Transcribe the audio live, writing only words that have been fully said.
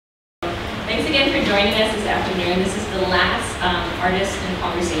again for joining us this afternoon. This is the last artist and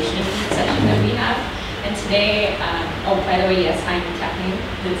conversation session that we have. And today, oh, by the way, yes, I'm Kathleen,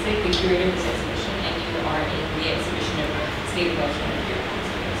 Ditzig, the curator of this exhibition, and you are in the exhibition of State of Motion of your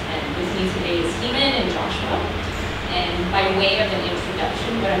concerts. And with me today is Heman and Joshua. And by way of an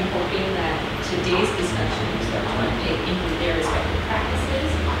introduction, what I'm hoping that today's discussions are on in their respective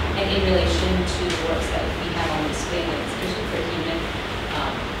practices and in relation to the works that we have on display in the exhibition for Heman,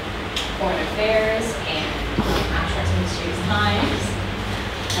 foreign affairs and abstract and mysterious times.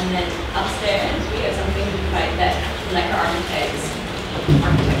 And then upstairs we have something like that Lekker architectural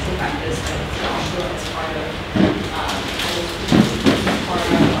practice that Joshua is part of.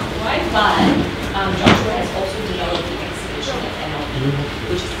 But Joshua has also developed the exhibition at NLP,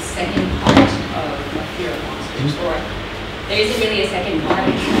 which is the second part of Fear of Monsters. Or there isn't really a second part,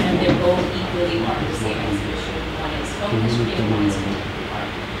 and they're both equally part of the same exhibition. One is film history and one is contemporary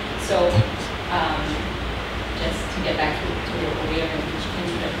art. So just to get back to what we are in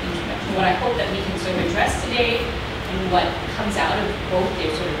introduction, what I hope that we can sort of address today and what comes out of both their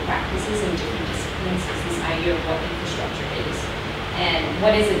sort of practices and different disciplines is this idea of what infrastructure is. And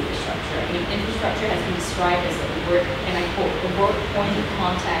what is infrastructure? I mean, infrastructure has been described as a work, and I quote, a work point of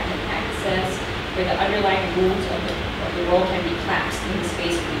contact and access where the underlying rules of the world can be collapsed in the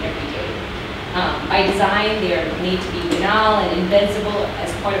space of the everyday. By design, they are made to be banal and invincible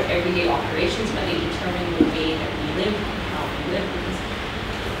as part of everyday operations, but they determine the way that we live and how we live, because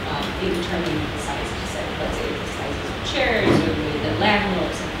they determine the size of the set, let's say the sizes of chairs or the way the land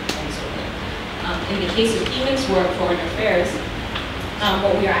looks and so on. In the case of Heman's work, foreign affairs,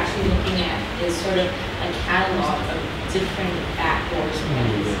 what we are actually looking at is sort of a catalog of different backdoors and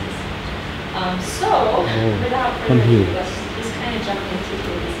mechanisms. So, without further ado, let's just kind of jump into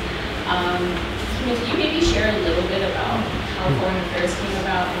this. Can you maybe share a little bit about how foreign affairs came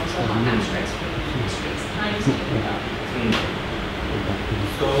about and also how abstract mysterious times came about?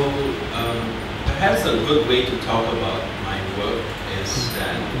 So, perhaps a good way to talk about my work is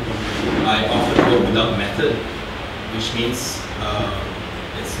that I often work without method, which means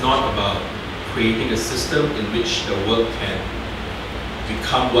it's not about creating a system in which the work can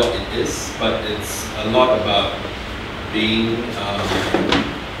become what it is, but it's a lot about being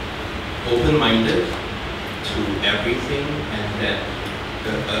open-minded to everything, and that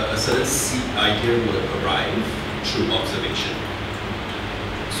a certain seed idea will arrive through observation.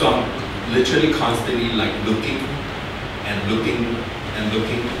 So I'm literally constantly like looking and looking and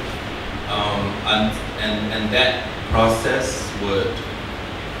looking, and that process would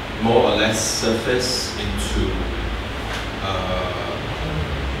more or less surface into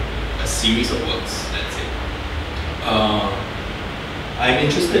a series of works, let's say. I'm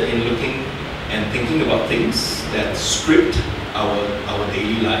interested in looking and thinking about things that script our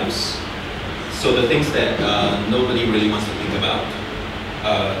daily lives. So the things that nobody really wants to think about.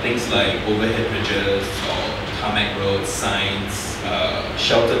 Things like overhead bridges or tarmac roads, signs,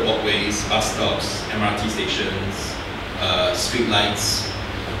 sheltered walkways, bus stops, MRT stations, street lights.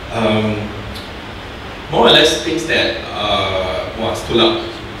 More or less things that it's too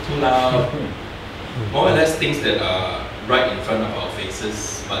loud. More or less things that are right in front of our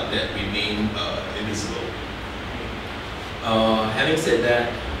faces, but that remain invisible. Having said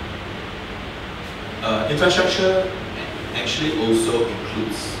that, infrastructure actually also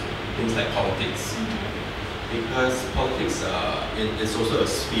includes things like politics, because politics is also a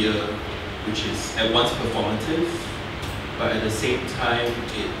sphere which is at once performative, but at the same time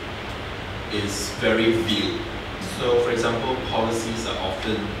it is very veiled. So, for example, policies are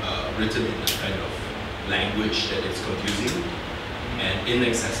often written in a kind of language that is confusing and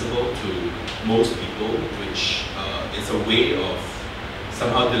inaccessible to most people, which is a way of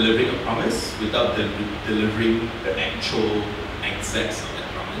somehow delivering a promise without delivering the actual excess of that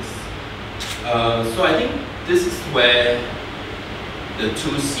promise. So I think this is where the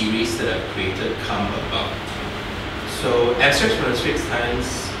two series that I've created come about. So Abstract from the Straits Times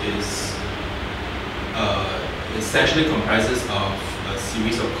is essentially comprises of a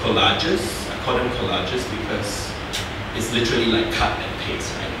series of collages. I call them collages because it's literally like cut and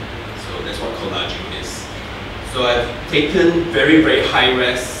paste, right? So that's what collaging is. So I've taken very, very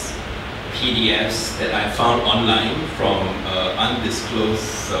high-res PDFs that I found online from an undisclosed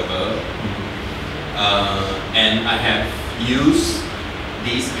server, and I have used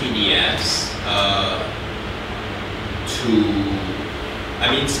these PDFs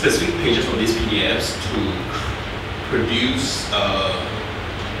specific pages from these PDFs to produce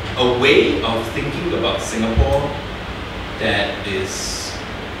a way of thinking about Singapore that is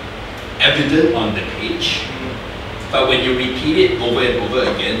evident on the page, But when you repeat it over and over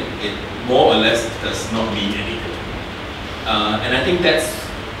again, it more or less does not mean anything. And I think that's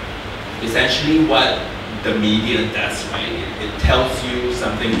essentially what the media does, right? It tells you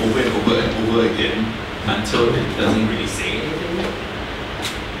something over and over and over again until it doesn't really say anything.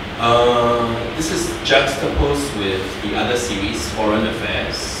 This is juxtaposed with the other series, Foreign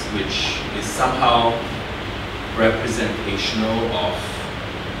Affairs, which is somehow representational of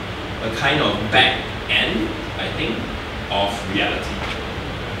a kind of back end, I think, of reality,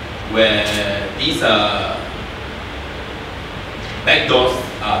 where these are backdoors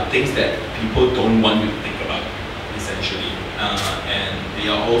are things that people don't want you to think about, essentially, and they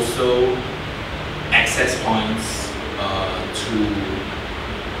are also access points to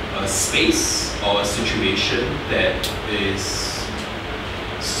a space or a situation that is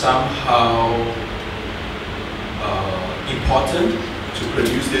somehow important to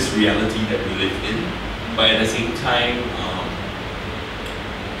produce this reality that we live in, but at the same time,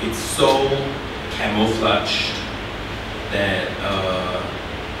 it's so camouflaged that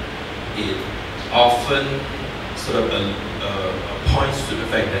it often sort of points to the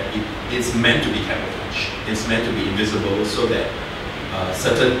fact that it's meant to be camouflaged. It's meant to be invisible so that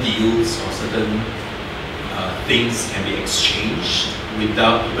certain deals or certain things can be exchanged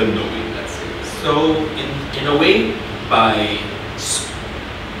without even knowing, let's say. So in a way, by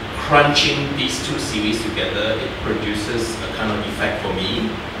crunching these two series together, it produces a kind of effect for me,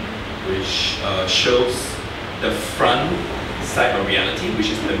 which shows the front side of reality, which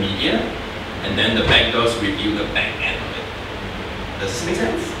is the media, and then the back doors reveal the back end of it. Does this make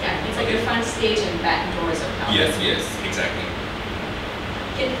sense? Yeah, it's like the front stage and back doors of how. Yes, yes, exactly.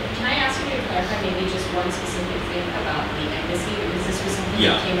 Can I ask you to clarify maybe just one specific thing about the embassy, because this was something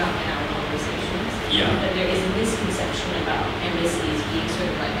that came up in our conversations. Yeah. That there is a misconception about embassies being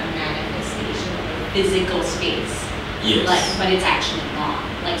sort of like a manifestation of a physical space. Yes. Like, but it's actually not.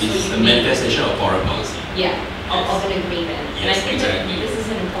 Like, It's so a manifestation of foreign policy. Yeah, yes. of an agreement. Yes, and I think exactly. that this is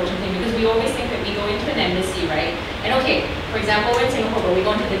an important thing because we always think that we go into an embassy, right? And okay, for example, we're in Singapore, but we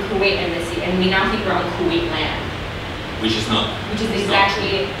go into the Kuwait embassy and we now think we're on Kuwait land. Which is not. Which is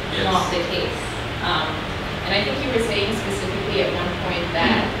exactly Yes. not the case. And I think you were saying specifically at one point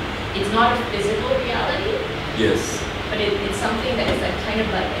that it's not a physical reality, Yes. but it's something that is like kind of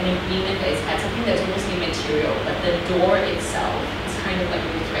like an agreement that is at something that's almost immaterial, but the door itself is kind of like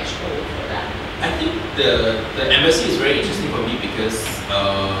the threshold for that. I think the embassy is very interesting for me because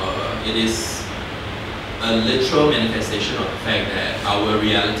it is a literal manifestation of the fact that our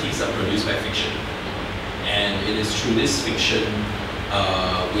realities are produced by fiction. And it is through this fiction,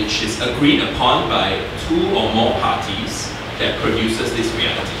 which is agreed upon by two or more parties, that produces this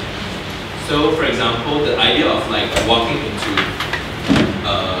reality. So, for example, the idea of like walking into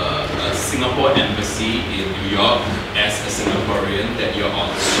a Singapore embassy in New York as a Singaporean, that you're on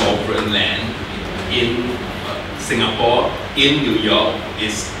sovereign land in Singapore, in New York,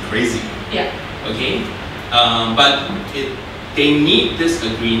 is crazy. Yeah. Okay? But they need this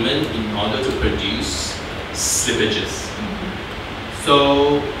agreement in order to produce slippages.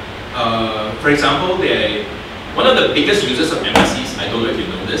 So, for example, one of the biggest users of embassies, I don't know if you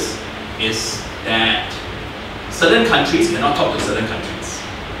know this, is that certain countries cannot talk to certain countries,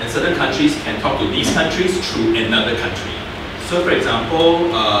 and certain countries can talk to these countries through another country. So, for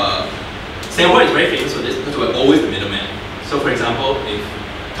example, Singapore is very famous for this because we're always the middleman. So, for example, if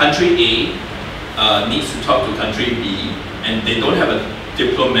country A needs to talk to country B, and they don't have a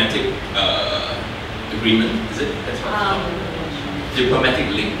diplomatic agreement, is it? That's what diplomatic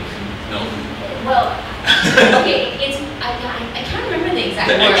link? No? Well, okay, I can't remember the exact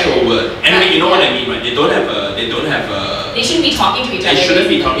the word. actual word. Anyway, you know what I mean, right? They don't have a. They shouldn't be talking to each other. They shouldn't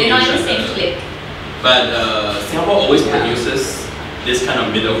be talking They're to not each in the same other. clique. But Singapore always produces this kind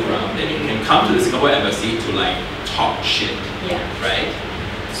of middle ground. Then you can come to the Singapore embassy to like talk shit. Yeah. Right?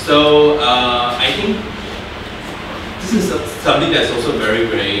 So I think this is something that's also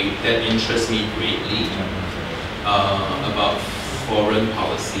that interests me greatly about foreign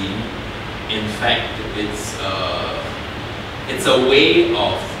policy. In fact, it's a way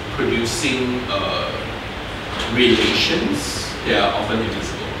of producing relations that are often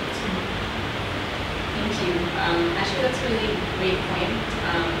invisible. Thank you. Actually, that's a really great point.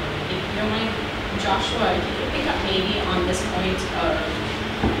 If you don't mind, Joshua, if you could pick up maybe on this point of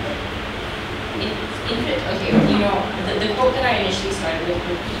okay, you know, the quote that I initially started with,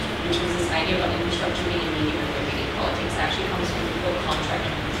 which was this idea about infrastructure being a medium of everyday politics, actually comes from the book Contract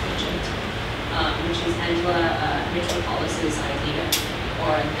and Contingent, which is Angela Mitchell-Hollis's idea,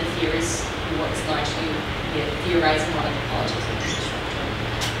 or the theorist who works largely with theorizing about the politics of infrastructure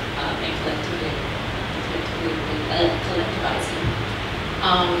and collectivity collectivizing.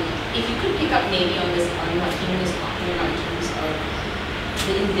 If you could pick up maybe on this on what Heman was talking about in terms of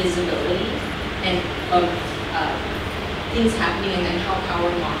the invisibility and of things happening and then how power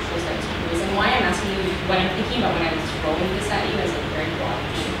marshals that tools. And why I'm asking you, what I'm thinking about when I was throwing this at you as a very broad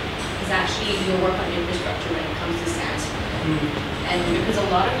theme, is actually your work on infrastructure when it comes to sandstone. And because a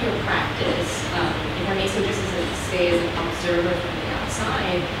lot of your practice, if I may so just say as an observer from the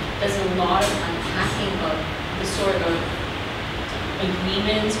outside, does a lot of unpacking of the sort of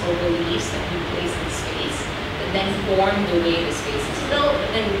agreements or beliefs that we place in space that then form the way the space is built,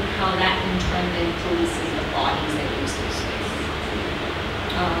 but then how that in turn then polices the bodies that use those spaces.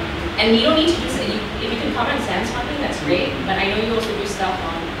 And you don't need to do so. If you can comment on sandstone, that's great, but I know you also do stuff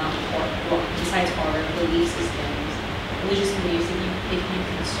on, besides horror, belief systems, religious beliefs, if you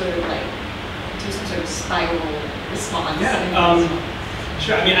can sort of like do some sort of spiral response. Yeah,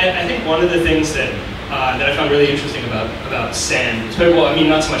 sure. I mean, I think one of the things that I found really interesting about sand, well, I mean,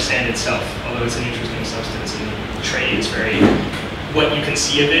 not so much sand itself, although it's an interesting substance, and the trade is very, what you can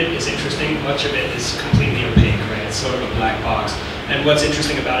see of it is interesting. Much of it is completely opaque, right? It's sort of a black box. And what's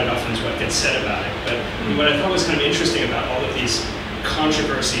interesting about it often is what gets said about it. But what I thought was kind of interesting about all of these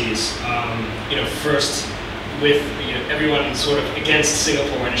controversies, first with everyone sort of against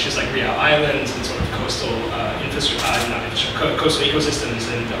Singapore and issues like Riau Islands and sort of coastal coastal ecosystems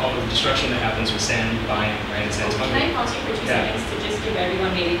and all of the destruction that happens with sand buying, right? And sand smuggling. Can I pause you for 2 seconds to just give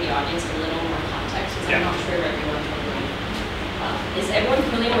everyone, maybe the audience, a little more context? Because I'm not sure if everyone totally. Is everyone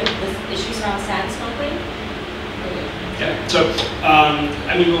familiar with issues around sand smuggling? Yeah. So,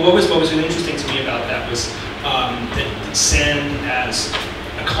 I mean, what was really interesting to me about that was that sand as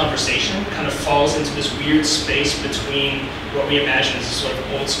a conversation kind of falls into this weird space between what we imagine as a sort of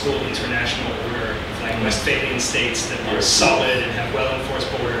old school international order, like Westphalian states that are solid and have well-enforced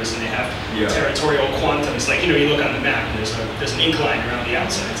borders and they have territorial quantums. Like, you look on the map and there's an incline around the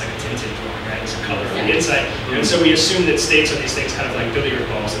outside. It's like a tinted drawing, right? It's a color on the inside. And so we assume that states are these things kind of like billiard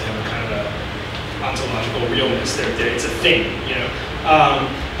balls that have a kind of a ontological realness. It's a thing,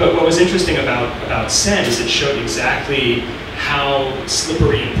 But what was interesting about sand is it showed exactly how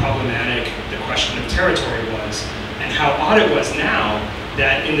slippery and problematic the question of territory was, and how odd it was now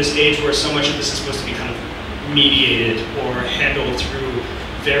that in this age where so much of this is supposed to be kind of mediated or handled through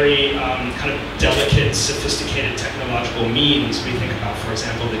very kind of delicate, sophisticated technological means. We think about, for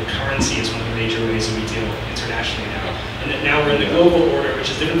example, that currency is one of the major ways that we deal internationally now. And that now we're in the global order,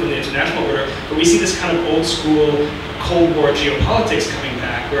 which is different from the international order, but we see this kind of old school Cold War geopolitics coming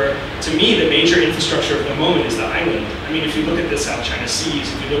back, where, to me, the major infrastructure of the moment is the island. I mean, if you look at the South China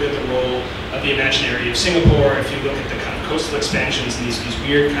Seas, if you look at the role of the imaginary of Singapore, if you look at the kind of coastal expansions and these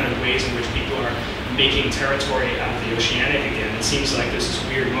weird kind of ways in which people are making territory out of the oceanic again, it seems like there's this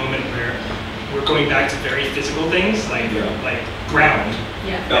weird moment where we're going back to very physical things, like ground,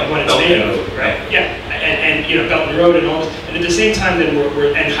 and what it's made of, right? Yeah, and Belt and Road and all this. And at the same time, then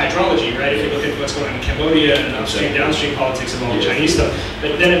and hydrology, right? If you look at what's going on in Cambodia and upstream, downstream politics of all the Chinese stuff.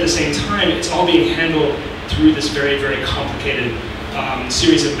 But then at the same time, it's all being handled through this very, very complicated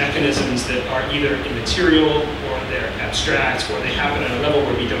series of mechanisms that are either immaterial or they're abstract or they happen at a level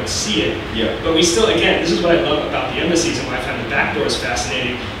where we don't see it. But we still, again, this is what I love about the embassies and why I find the back doors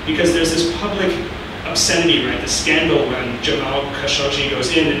fascinating, because there's this public obscenity, right? The scandal when Jamal Khashoggi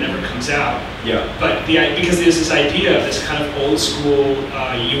goes in and never comes out. But because there's this idea of this kind of old school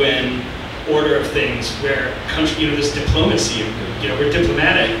UN order of things where country, this diplomacy, we're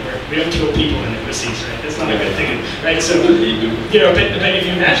diplomatic, we don't kill people in embassies, right? That's not a good thing, right? So, but if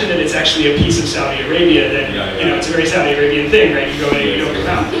you imagine that it's actually a piece of Saudi Arabia, then it's a very Saudi Arabian thing, right? You go in and you don't come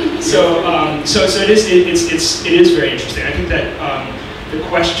out. So it is very interesting. I think that the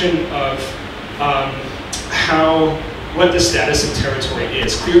question of what the status of territory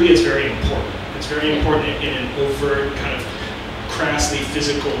is, clearly it's very important. It's very important in an overt kind of crassly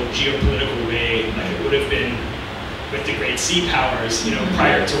physical geopolitical way, like it would have been with the great sea powers,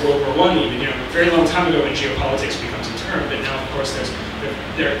 prior to World War I even, a very long time ago when geopolitics becomes a term, but now of course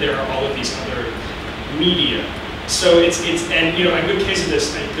there are all of these other media. So it's a good case of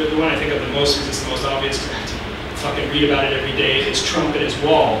this, the one I think of the most because it's the most obvious, because I have to fucking read about it every day, is Trump and his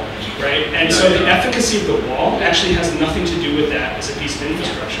wall, right? And so the efficacy of the wall actually has nothing to do with that as a piece of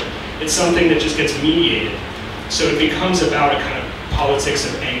infrastructure. It's something that just gets mediated. So it becomes about a kind of politics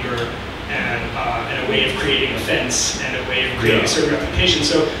of anger and a way of creating offense and a way of creating a certain replication.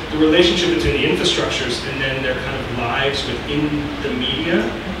 So the relationship between the infrastructures and then their kind of lives within the media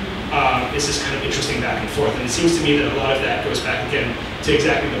is this kind of interesting back and forth. And it seems to me that a lot of that goes back again to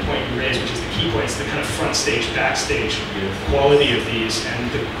exactly the point you raised, which is the key point. It's the kind of front stage, backstage quality of these and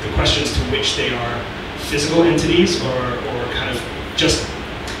the questions to which they are physical entities or kind of just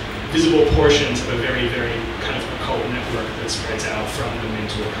visible portions of a very, very kind of occult network that spreads out from them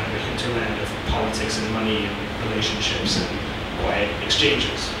into a kind of a hinterland of politics and money and relationships and quiet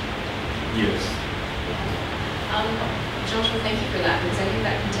exchanges. Yes. Joshua, thank you for that, because I think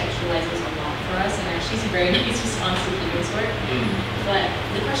that contextualizes a lot for us, and actually is a very nice response to Peter's work. But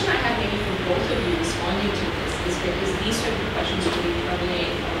the question I have maybe for both of you responding to this is because these sort of questions really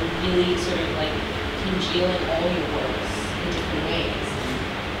permeate or really sort of like congeal in all your works in different ways.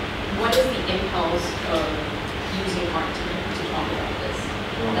 What is the impulse of using art to talk about this?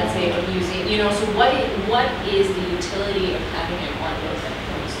 Let's say of using, so what is the utility of having an artwork that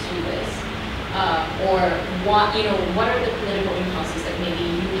comes to this? Or what are the political impulses that maybe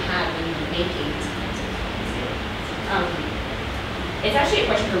you had when you were making these kinds of things? It's actually a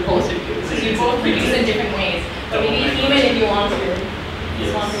question for both of you, because you both produce in different ways. But maybe Heman, if you want to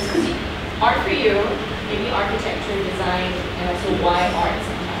respond to this. Art for you, maybe architecture, design, and also why art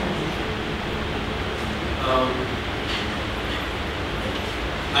sometimes?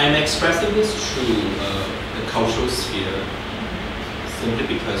 I'm expressing this through the cultural sphere simply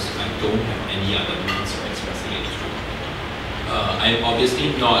because I don't have any other means of expressing it through. I'm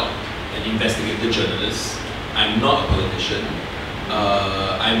obviously not an investigative journalist. I'm not a politician.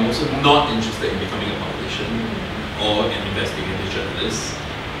 I'm also not interested in becoming a politician or an investigative journalist.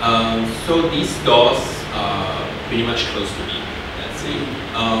 So these doors are pretty much closed to me, let's say.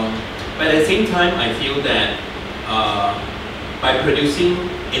 But at the same time, I feel that by producing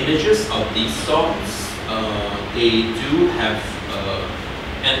images of these sorts, they do have,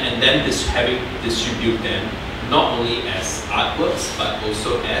 and then having distribute them not only as artworks but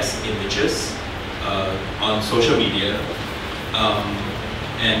also as images on social media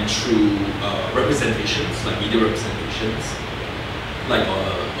and through representations, like media representations, like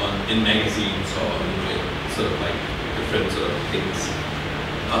in magazines or sort of like different sort of things.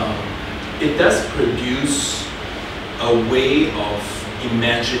 It does produce a way of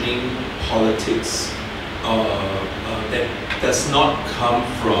imagining politics that does not come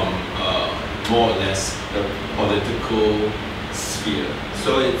from more or less the political sphere.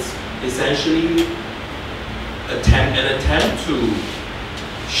 So it's essentially an attempt to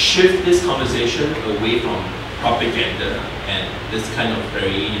shift this conversation away from propaganda and this kind of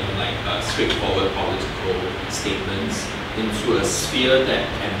very straightforward political statements into a sphere that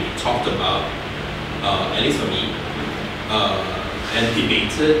can be talked about, at least for me, and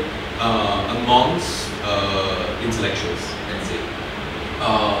debated amongst intellectuals, let's say.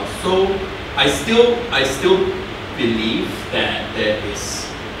 So I still believe that there is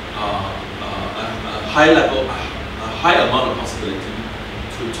a high amount of possibility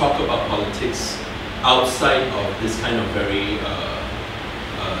to talk about politics outside of this kind of very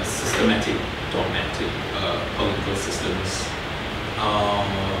systematic, dogmatic political systems,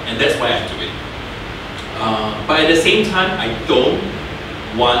 and that's why I do it. But at the same time, I don't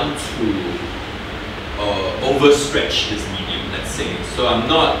want to overstretch this medium, let's say. So I'm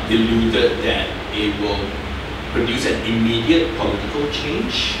not deluded that it will produce an immediate political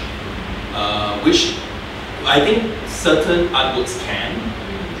change, which I think certain artworks can,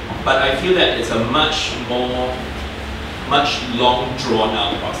 but I feel that it's a much long drawn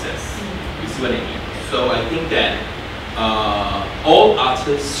out process. You see what I mean? So I think that all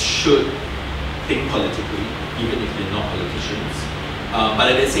artists should think politically, even if they're not politicians.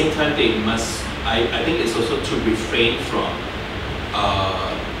 But at the same time, they must, I think it's also to refrain from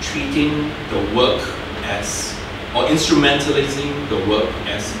treating the work as, or instrumentalizing the work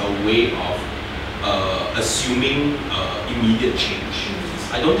as a way of assuming immediate change.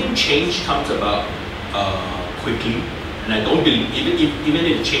 I don't think change comes about quickly, and I don't believe, even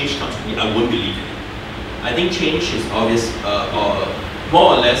if change comes to me, I won't believe in it. I think change is obvious,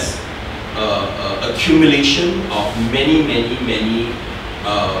 more or less accumulation of many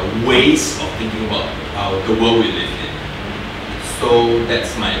ways of thinking about the world we live in. So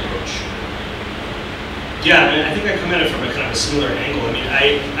that's my approach. Yeah, I mean, I think I come at it from a kind of a similar angle. I mean,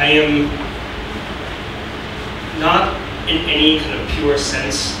 I am not in any kind of pure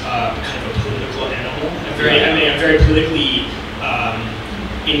sense kind of a political animal. I'm very politically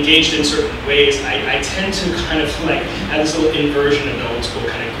engaged in certain ways. I tend to kind of like have this little inversion of the old school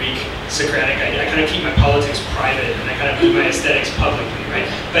kind of Greek Socratic. I kind of keep my politics private and I kind of do my aesthetics publicly, right?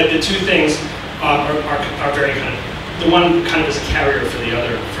 But the two things are very kind of, the one kind of is a carrier for the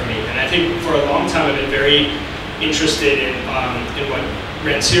other for me. And I think for a long time I've been very interested in what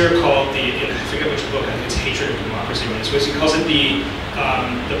Rancière called I forget which book, I think it's Hatred of Democracy, he calls it the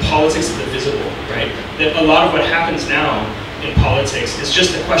politics of the visible, right? That a lot of what happens now in politics is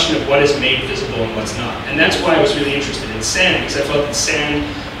just a question of what is made visible and what's not. And that's why I was really interested in sand, because I felt that sand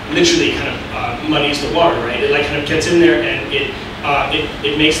literally kind of muddies the water, right? It like kind of gets in there and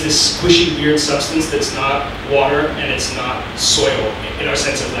it makes this squishy, weird substance that's not water and it's not soil in our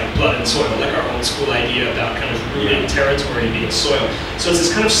sense of like blood and soil, like our old school idea about kind of rooted territory being soil. So it's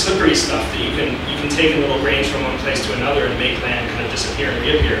this kind of slippery stuff that you can take in little grains from one place to another and make land kind of disappear and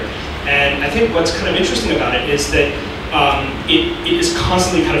reappear. And I think what's kind of interesting about it is that it is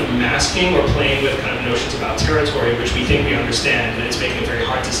constantly kind of masking or playing with kind of notions about territory, which we think we understand, and it's making it very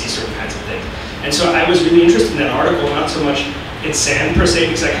hard to see certain kinds of things. And so I was really interested in that article, not so much in sand per se,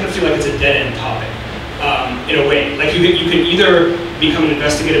 because I kind of feel like it's a dead-end topic in a way. Like you can either become an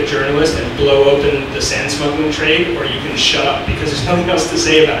investigative journalist and blow open the sand smuggling trade, or you can shut up because there's nothing else to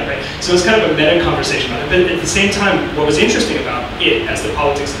say about it, right? So it's kind of a meta conversation about it. But at the same time, what was interesting about it as the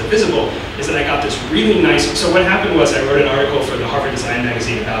politics of the visible is that I got this really nice, so what happened was I wrote an article for the Harvard Design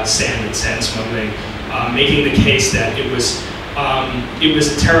magazine about sand and sand smuggling, making the case that it was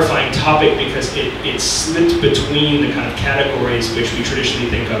a terrifying topic because it slipped between the kind of categories which we traditionally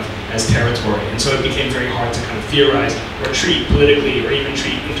think of as territory. And so it became very hard to kind of theorize or treat politically or even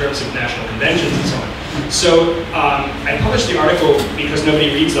treat in terms of national conventions and so on. So I published the article because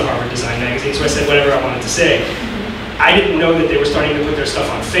nobody reads the Harvard Design magazine, so I said whatever I wanted to say. I didn't know that they were starting to put their stuff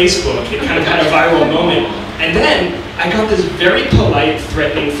on Facebook. It kind of had a viral moment. And then I got this very polite,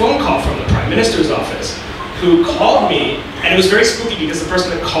 threatening phone call from the Prime Minister's office, who called me, and it was very spooky because the person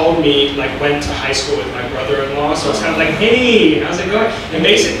that called me like went to high school with my brother-in-law, so it's kind of like, hey, how's it going? And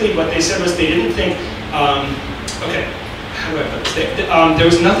basically what they said was they didn't think, okay, how do I put this? There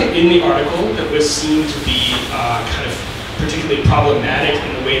was nothing in the article that was seen to be kind of particularly problematic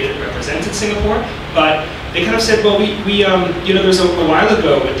in the way that it represented Singapore, but they kind of said, well, you know, there's a while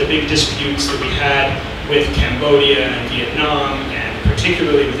ago with the big disputes that we had with Cambodia and Vietnam, and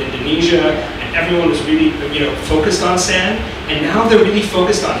particularly with Indonesia, everyone was really, you know, focused on sand, and now they're really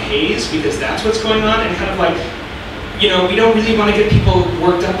focused on haze because that's what's going on, and kind of like, you know, we don't really want to get people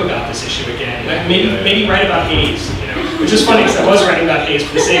worked up about this issue again. Like maybe write about haze, you know, which is funny because I was writing about haze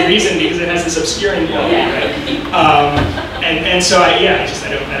for the same reason because it has this obscuring quality, right? And so I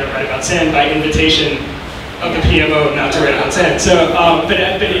don't write about sand by invitation of the PMO not to write about sand. So, but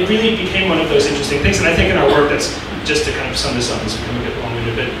it really became one of those interesting things, and I think in our work that's just to kind of sum this up, it's become a bit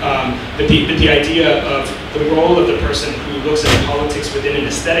long-winded, but the idea of the role of the person who looks at politics within an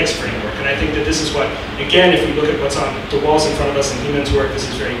aesthetics framework, and I think that this is what, again, if we look at what's on the walls in front of us in Heman's work, this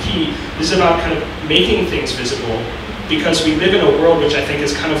is very key. This is about kind of making things visible, because we live in a world which I think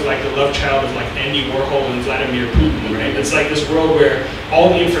is kind of like the love child of like Andy Warhol and Vladimir Putin, right? It's like this world where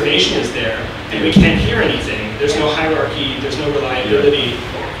all the information is there, and we can't hear anything. There's no hierarchy, there's no reliability,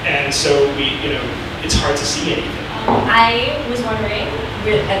 and so it's hard to see anything. I was wondering,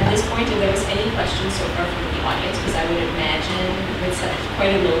 at this point, if there was any questions so far from the audience, because I would imagine with such quite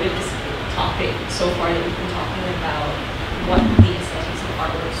a loaded topic so far that we've been talking about what the aesthetics of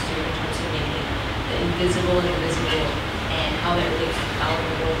artworks do in terms of making the invisible and invisible, and how that relates to how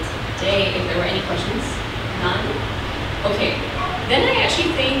the world today. If there were any questions? None? Okay. Then I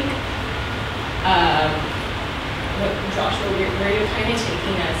actually think, Joshua, where you're kind of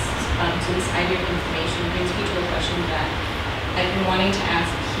taking us to this idea of information brings me to a question that I've been wanting to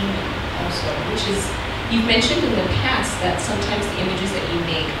ask Heman also, which is, you've mentioned in the past that sometimes the images that you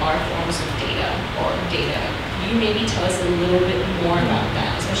make are forms of data or data. Can you maybe tell us a little bit more about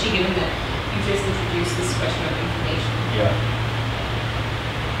that, especially given that you just introduced this question of information? Yeah.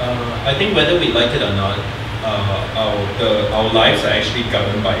 I think whether we like it or not, our lives are actually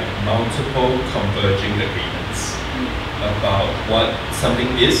governed by multiple converging agreements about what something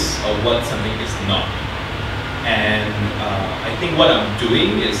is or what something is not. And I think what I'm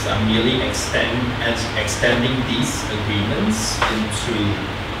doing is I'm merely extending these agreements into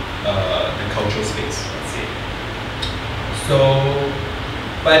the cultural space, let's say. So,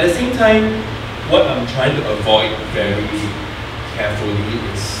 but at the same time, what I'm trying to avoid very carefully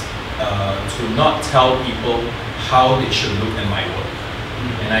is to not tell people how they should look at my work.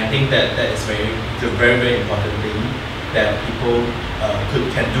 And I think that is a very, very important thing, that people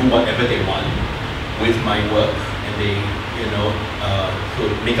can do whatever they want with my work, and they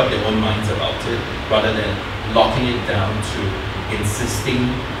could make up their own minds about it, rather than locking it down to insisting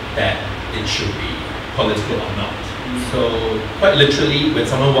that it should be political or not. So quite literally, when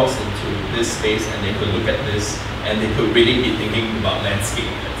someone walks into this space and they could look at this and they could really be thinking about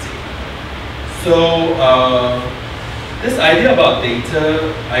landscape, let's say. So this idea about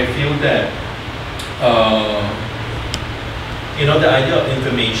data, I feel that the idea of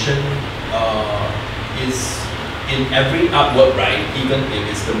information in every artwork, right, even if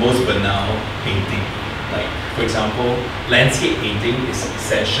it's the most banal painting, like for example, landscape painting is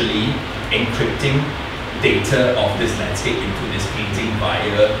essentially encrypting data of this landscape into this painting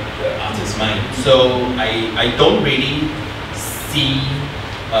via the artist's mind. So I don't really see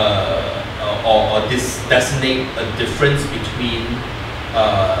or this designate a difference between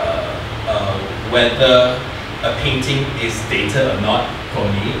whether a painting is data or not. For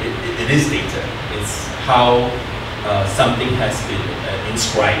me, it is data. It's how something has been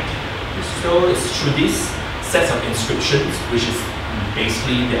inscribed. So it's through these sets of inscriptions, which is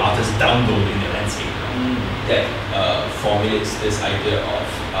basically the artist downloading the landscape, that formulates this idea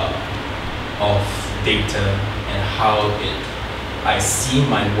of data and how I see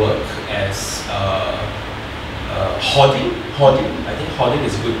my work as hoarding. I think hoarding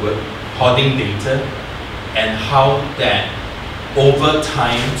is a good word. Hoarding data, and how that over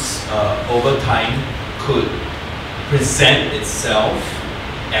time could present itself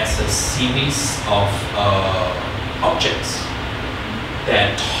as a series of objects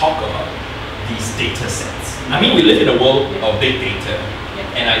that talk about these data sets. I mean, we live in a world of big data,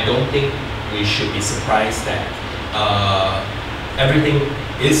 and I don't think we should be surprised that everything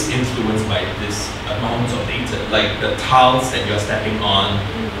is influenced by this amount of data, like the tiles that you're stepping on,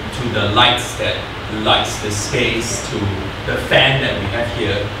 to the lights that lights the space, to the fan that we have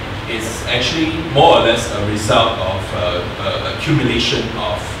here, is actually more or less a result of accumulation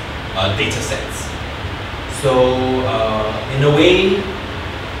of data sets. So in a way,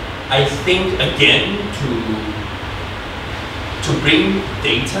 I think again to bring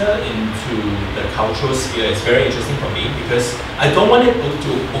data into the cultural sphere is very interesting for me, because I don't want it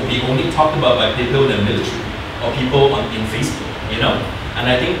to be only talked about by people in the military or people in Facebook, you know? And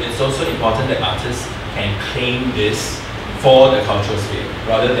I think it's also important that artists can claim this for the cultural sphere,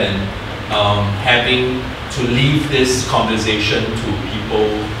 rather than having to leave this conversation to people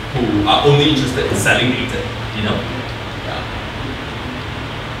who are only interested in selling data, you know? Do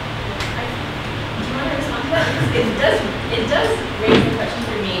you want to respond to that? It does raise the question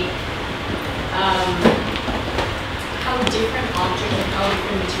for me, how different objects and how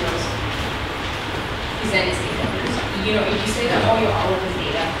different materials present as data. You know, if you say that all your artwork is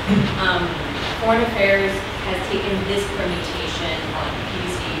data, Foreign Affairs has taken this permutation on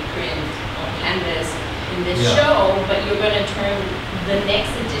PVC, print, on canvas in this show, but you're going to turn, the next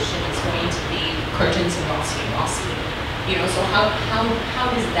edition is going to be curtains and glossy. You know, so how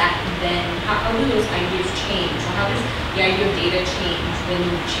does that then, how do those ideas change? Or how does the idea of data change when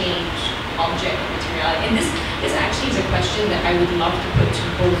you change object materiality? And this actually is a question that I would love to put to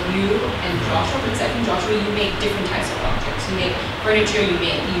both you and Joshua, because I think, Joshua, you make different types of objects. You make furniture, you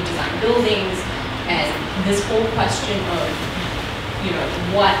design buildings, and this whole question of, you know,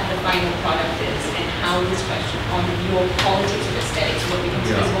 what the final product is, and how this question on your politics of aesthetics, what becomes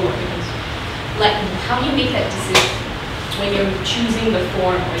visible, what becomes, like, how do you make that decision when you're choosing the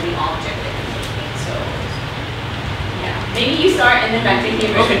form or the object that you're making? So, yeah, maybe you start and then back to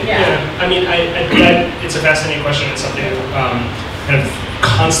Heman. Okay, yeah. I mean, it's a fascinating question. It's something I'm kind of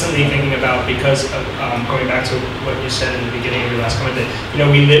constantly thinking about, because of, going back to what you said in the beginning of your last comment, that, you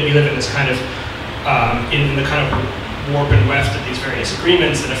know, we live in this kind of in the kind of warp and weft of these various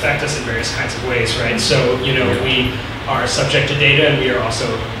agreements that affect us in various kinds of ways, right? So, you know, we are subject to data, and we are also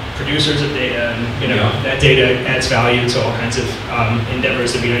producers of data, and, you know, that data adds value to all kinds of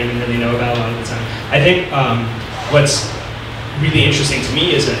endeavors that we don't even really know about a lot of the time. I think what's really interesting to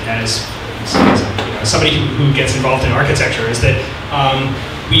me is as you know, somebody who gets involved in architecture, is that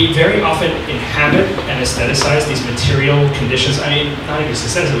we very often inhabit and aestheticize these material conditions. I mean, not even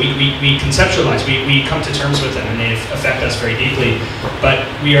aesthetize, we conceptualize, we come to terms with them, and they affect us very deeply. But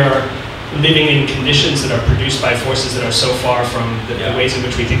we are living in conditions that are produced by forces that are so far from the ways in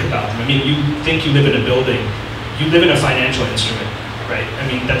which we think about them. I mean, you think you live in a building, you live in a financial instrument, right? I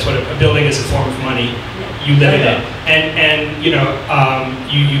mean, that's what a building is, a form of money. You live in it. And you know,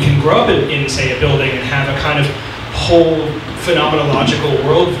 you can grow up in, say, a building and have a kind of whole phenomenological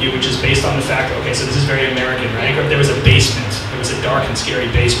worldview, which is based on the fact, okay, so this is very American, right? There was a basement, there was a dark and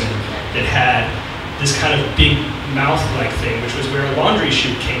scary basement that had this kind of big mouth-like thing, which was where a laundry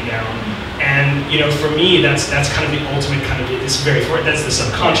chute came down. And, you know, for me, that's kind of the ultimate kind of, it's very, that's the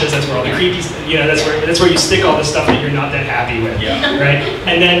subconscious, that's where all the creepy, you know, that's where you stick all the stuff that you're not that happy with, right?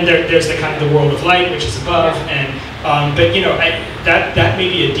 And then there's the kind of the world of light, which is above, and, but, you know, that may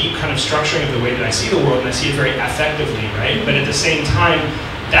be a deep kind of structuring of the way that I see the world, and I see it very affectively, right? But at the same time,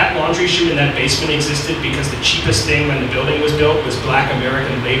 that laundry chute in that basement existed because the cheapest thing when the building was built was Black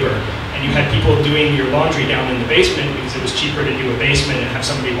American labor. And and you had people doing your laundry down in the basement because it was cheaper to do a basement and have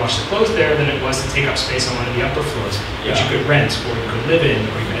somebody wash the clothes there than it was to take up space on one of the upper floors, which you could rent or you could live in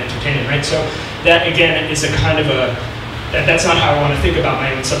or you could entertain in, right? So that again is a kind of a, that's not how I want to think about my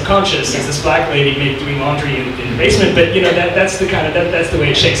own subconscious as this black lady doing laundry in the basement, but you know that's the kind of that's the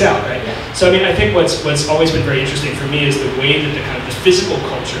way it shakes out, right? So I mean I think what's always been very interesting for me is the way that the kind of the physical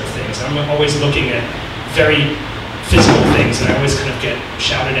culture of things. I'm always looking at very physical things, and I always kind of get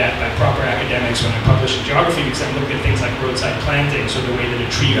shouted at by proper academics when I publish in geography because I'm looking at things like roadside plantings or the way that a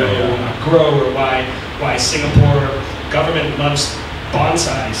tree will not grow, or why Singapore government loves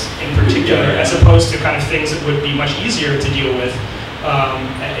bonsais in particular, as opposed to kind of things that would be much easier to deal with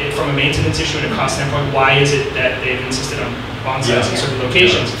from a maintenance issue and a cost standpoint. Why is it that they've insisted on bonsais in certain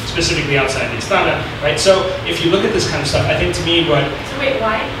locations, specifically outside the Istana, right? So if you look at this kind of stuff, I think to me what... So wait,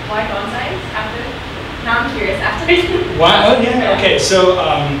 why bonsais after? Now I'm curious, after. Why? Oh yeah, okay, so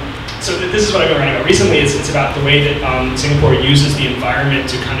this is what I've been writing about recently. It's about the way that Singapore uses the environment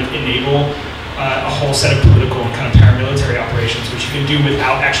to kind of enable a whole set of political and kind of paramilitary operations, which you can do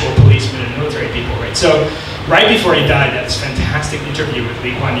without actual policemen and military people, right? So right before he died, that this fantastic interview with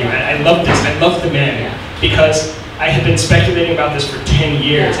Lee Kuan Yew, and I love this, I love the man, because I had been speculating about this for 10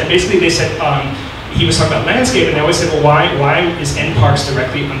 years, and basically they said, he was talking about landscape, and they always said, well, why is NParks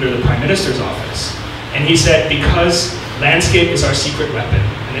directly under the Prime Minister's office? And he said, because landscape is our secret weapon.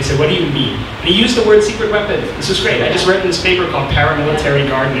 And they said, what do you mean? And he used the word secret weapon. This was great. I just read in this paper called Paramilitary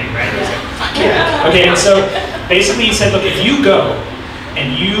Gardening, right? I was like, fuck yeah. Okay, and so basically he said, look, if you go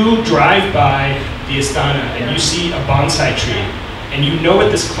and you drive by the Istana and you see a bonsai tree, and you know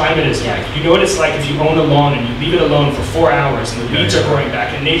what this climate is like, you know what it's like if you own a lawn and you leave it alone for 4 hours and the weeds are growing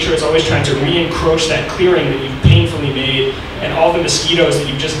back, and nature is always trying to re-encroach that clearing that you've painfully made and all the mosquitoes that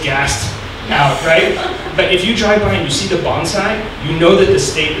you've just gassed out, right? But if you drive by and you see the bonsai, you know that the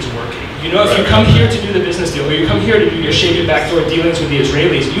state is working. You know, if you come here to do the business deal, or you come here to do your shaded backdoor dealings with the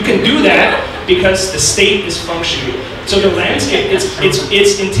Israelis, you can do that because the state is functioning. So the landscape,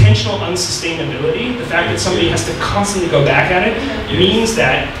 it's intentional unsustainability. The fact that somebody has to constantly go back at it means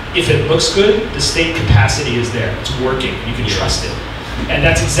that if it looks good, the state capacity is there. It's working. You can trust it. And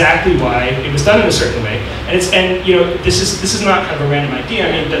that's exactly why it was done in a certain way. And you know, this is not kind of a random idea.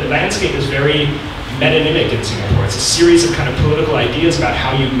 I mean, the landscape is very metonymic in Singapore. It's a series of kind of political ideas about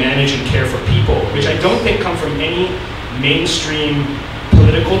how you manage and care for people, which I don't think come from any mainstream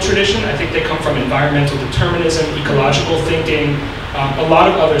political tradition. I think they come from environmental determinism, ecological thinking, a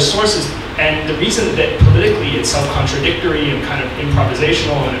lot of other sources. And the reason that politically it's self-contradictory and kind of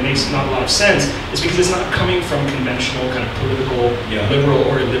improvisational and it makes not a lot of sense is because it's not coming from conventional kind of political, liberal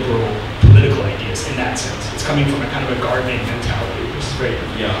or illiberal political ideas in that sense. It's coming from a kind of a gardening mentality, which is very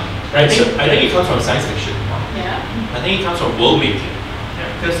right. I think it comes from science fiction. I think it comes from world making.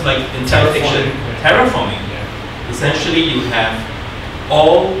 Because like in science fiction, terraforming. Essentially you have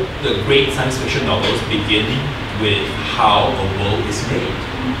all the great science fiction novels begin with how a world is made.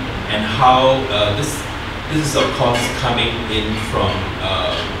 And how this is of course coming in from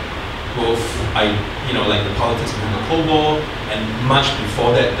both like the politics behind the Cold War, and much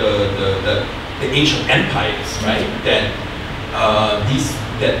before that the age of empires, right? That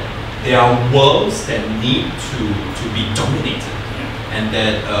there are worlds that need to be dominated, and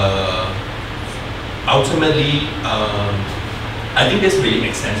that ultimately I think this really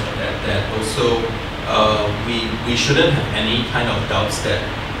makes sense of that. That also we shouldn't have any kind of doubts that.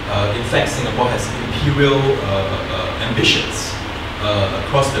 In fact, Singapore has imperial ambitions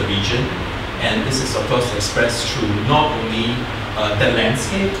across the region, and this is of course expressed through not only the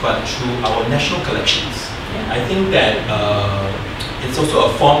landscape but through our national collections. I think that it's also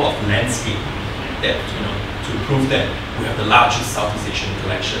a form of landscape that, you know, to prove that we have the largest Southeast Asian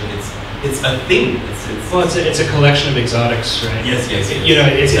collection. It's a thing. It's a collection of exotics, right? Yes. You know,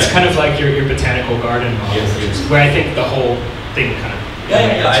 it's kind of like your botanical garden model, where I think the whole thing kind of.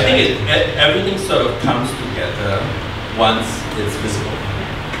 I think everything sort of comes together once it's visible.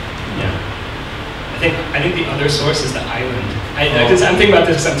 I think the other source is the island. Because I'm thinking about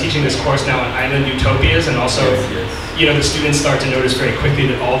this because I'm teaching this course now on island utopias, and also, you know, the students start to notice very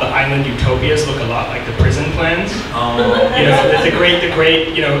quickly that all the island utopias look a lot like the prison plans. You know, the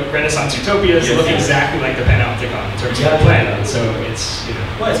great you know, Renaissance utopias look exactly like the Panopticon in terms of the plan. And so it's, you know.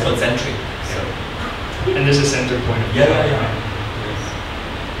 Well, it's concentric. So. And there's a center point of view.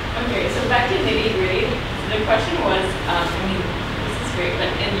 Okay, so back to nitty-gritty. The question was, I mean, this is great, but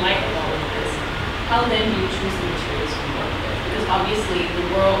in light of all of this, how then do you choose the materials you work with? Because obviously the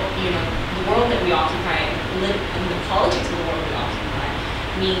world, you know, the world that we occupy, and the politics of the world we occupy,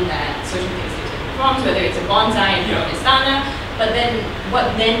 mean that certain things need to be performed, whether it's a bonsai in front of Istana, But then,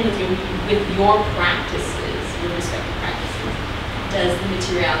 what then with your practices, your respective practices, does the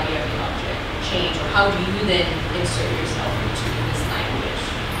materiality of the object change, or how do you then insert yourself into this language?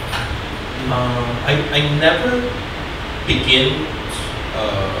 I never begin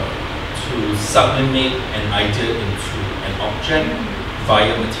to sublimate an idea into an object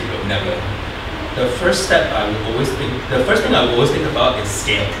via material. Never. The first thing I would always think about is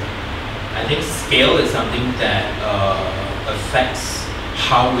scale. I think scale is something that affects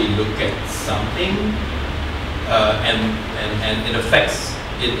how we look at something, and it affects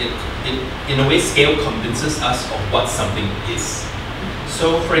it in a way. Scale convinces us of what something is.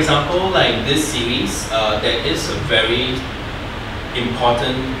 So, for example, like this series, there is a very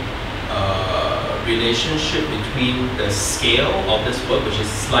important relationship between the scale of this work, which is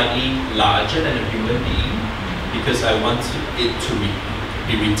slightly larger than a human being, because I want it to be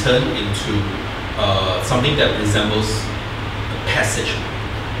returned into something that resembles a passage.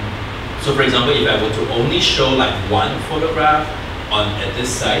 So, for example, if I were to only show like one photograph at this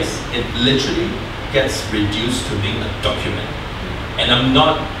size, it literally gets reduced to being a document. And I'm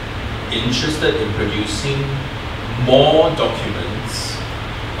not interested in producing more documents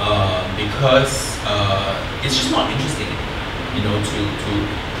because it's just not interesting,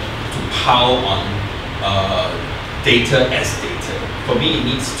 to pile on data as data. For me, it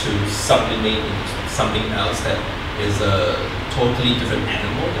needs to sublimate into something else that is a totally different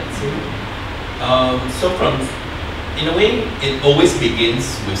animal, let's say. So in a way, it always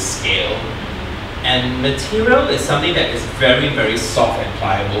begins with scale. And material is something that is very, very soft and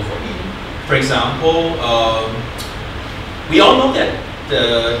pliable for me. For example, we all know that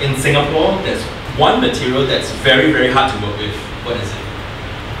in Singapore, there's one material that's very, very hard to work with. What is it?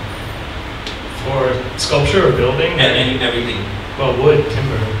 For sculpture or building? And everything. Well, wood,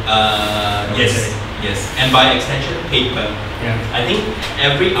 timber. Yes. And by extension, paper. Yeah. I think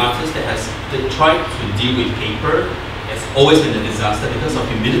every artist that has tried to deal with paper has always been a disaster because of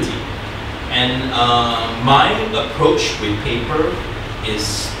humidity. And my approach with paper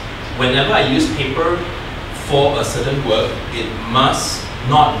is, whenever I use paper for a certain work, it must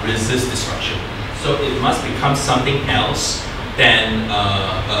not resist destruction. So it must become something else than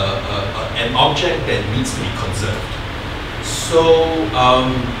an object that needs to be conserved. So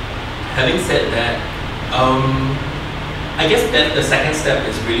having said that, I guess that the second step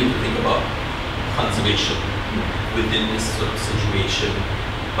is really to think about conservation within this sort of situation.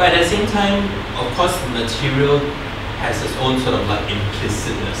 But at the same time, of course, material has its own sort of like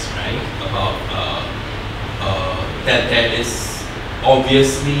implicitness, right? About that there is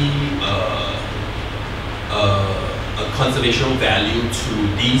obviously a conservational value to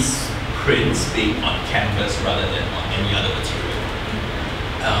these prints being on canvas rather than on any other material,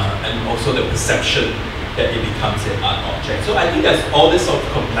 and also the perception that it becomes an art object. So I think there's all this sort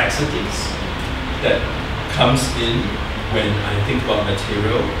of complexities that comes in when I think about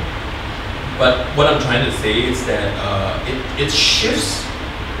material. But what I'm trying to say is that it shifts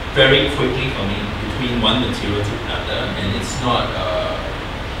very quickly for me between one material to another, and it's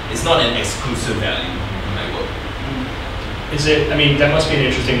not an exclusive value in my work. Is it? I mean, that must be an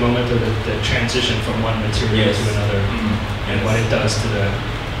interesting moment of the transition from one material to another, and what it does to the,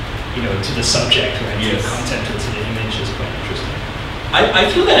 to the subject, right? To the content or to the image is quite interesting. I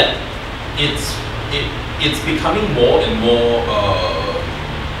feel that it's becoming more and more,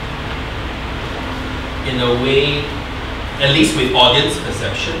 in a way, at least with audience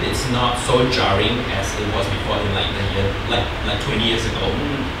perception, it's not so jarring as it was before in like 20 years ago.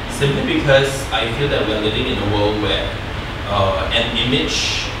 Simply because I feel that we are living in a world where an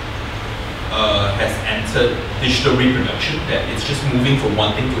image has entered digital reproduction, that it's just moving from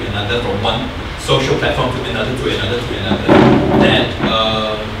one thing to another, from one social platform to another, that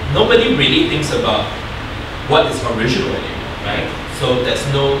nobody really thinks about what is original anymore, right? So there's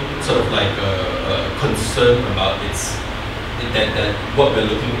no sort of like concern about that what we're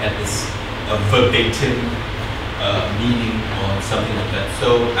looking at is a verbatim meaning or something like that.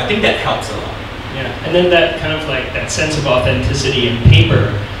 So I think that helps a lot. Yeah, and then that kind of like that sense of authenticity in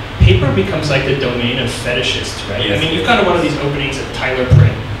paper becomes like the domain of fetishists, right? Yes. I mean, you've got one of these openings at Tyler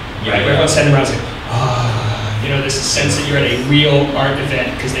Print, right? Where everyone's standing around saying, there's a sense that you're at a real art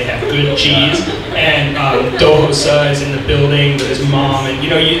event because they have good cheese, and Dohosa is in the building with his mom, and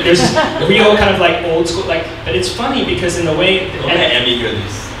there's this real kind of like old school, like, but it's funny because in the way, but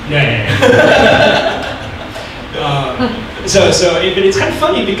it's kind of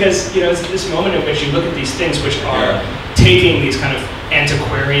funny because it's this moment in which you look at these things which are taking these kind of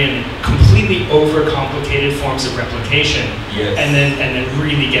antiquarian, completely overcomplicated forms of replication, and then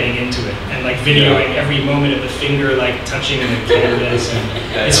really getting into it and like videoing every moment of the finger like touching the canvas,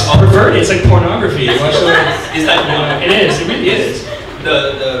 and it's perverted. It's like pornography. It's like it is. It really is.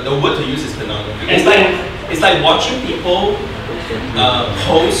 The word to use is pornography. It's like watching people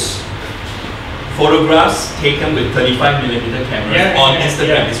post photographs taken with 35mm cameras on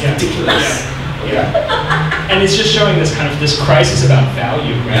Instagram. It's ridiculous. And it's just showing this kind of this crisis about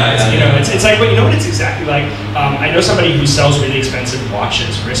value, right? It's like, you know what it's exactly like? I know somebody who sells really expensive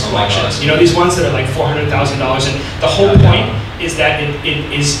watches, wrist watches. You know, these ones that are like $400,000, and the whole point is that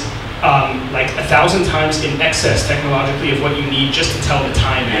it is like 1,000 times in excess technologically of what you need just to tell the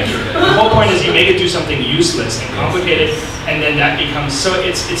time accurate. The whole point is you make it do something useless and complicated, and then that becomes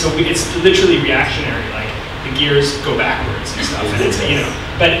it's literally reactionary. Like the gears go backwards and stuff, and it's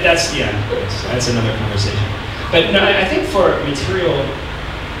But that's another conversation. But no, I think for material,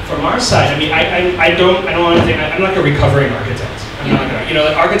 from our side, I mean, I don't want to think. I'm like a recovering architect. I'm not gonna,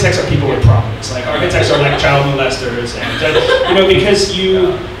 like architects are people with problems. Like architects are like child molesters, and because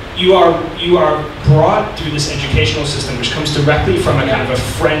you are brought through this educational system, which comes directly from a kind of a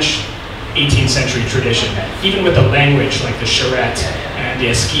French 18th century tradition, even with the language like the charrette and the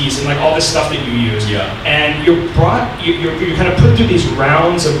esquisse and like all this stuff that you use. And you're kind of put through these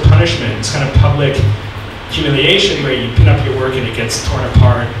rounds of punishment, this kind of public humiliation where you pin up your work and it gets torn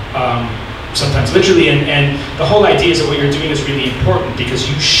apart, sometimes literally. And the whole idea is that what you're doing is really important because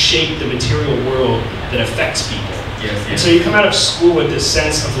you shape the material world that affects people. And so you come out of school with this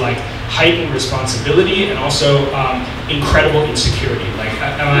sense of like heightened responsibility and also incredible insecurity. Like,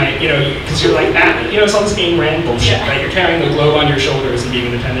 because you're like, it's all this Ayn Rand bullshit, right? You're carrying the globe on your shoulders and being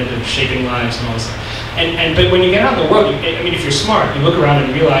independent and shaping lives and all this stuff. But when you get out in the world, if you're smart, you look around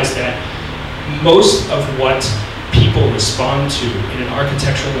and realize that most of what people respond to in an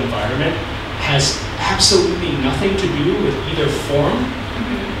architectural environment has absolutely nothing to do with either form,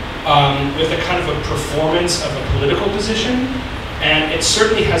 with a kind of a performance of a political position, and it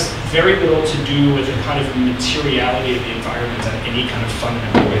certainly has very little to do with the kind of materiality of the environment in any kind of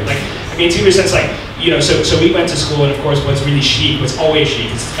fundamental way. Like, to your sense, like, so we went to school, and of course what's really chic, what's always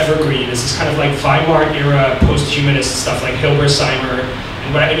chic, it's evergreen, it's this kind of like Weimar era post-humanist stuff like Hilbersheimer,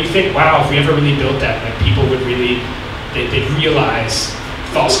 and you think, wow, if we ever really built that, like people would really, they'd realize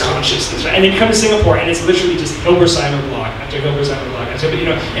false consciousness, right? And then you come to Singapore, and it's literally just Hilbersheimer block after Hilbersheimer block after,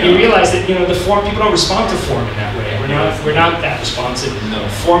 and you realize that the form, people don't respond to form in that way. We're not that responsive.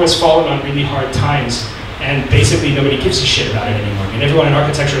 Form has fallen on really hard times, and basically nobody gives a shit about it anymore. Everyone in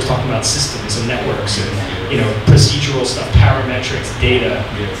architecture is talking about systems and networks and procedural stuff, parametrics, data,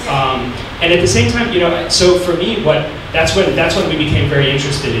 and at the same time, so for me, that's when we became very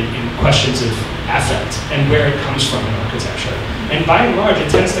interested in questions of affect and where it comes from in architecture. And by and large, it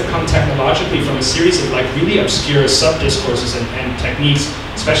tends to come technologically from a series of like really obscure sub-discourses and techniques,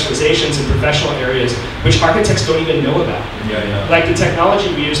 specializations in professional areas, which architects don't even know about. Like the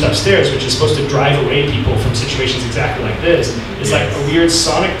technology we used upstairs, which is supposed to drive away people from situations exactly like this, is like a weird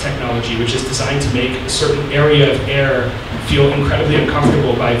sonic technology, which is designed to make a certain area of air feel incredibly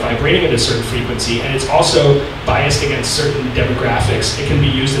uncomfortable by vibrating at a certain frequency, and it's also biased against certain demographics. It can be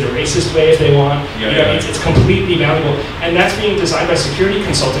used in a racist way if they want. It's completely malleable, and that's being designed by security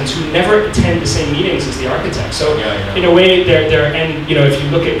consultants who never attend the same meetings as the architect. So in a way, they're and if you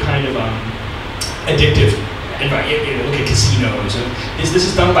look at kind of addictive environment, look at casinos, and this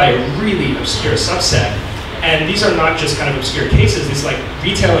is done by a really obscure subset, and these are not just kind of obscure cases. These like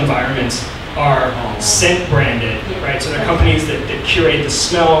retail environments are scent branded, right? So they're companies that curate the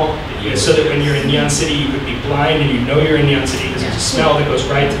smell, so that when you're in Neon City, you could be blind and you know you're in Neon City because there's a smell that goes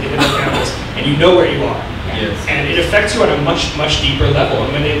right to the hippocampus, and you know where you are. And it affects you on a much, much deeper level.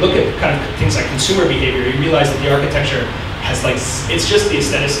 And when they look at kind of things like consumer behavior, you realize that the architecture has like, it's just the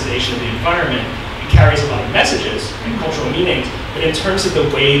aestheticization of the environment. It carries a lot of messages and cultural meanings, but in terms of the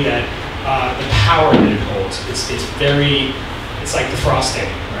way that the power that it holds, it's like the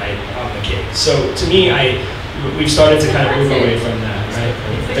frosting, right, on the cake. So to me, we've started to kind of move away from that, right?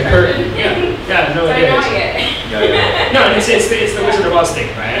 The curtain, no, it is. No, it's the Wizard of Oz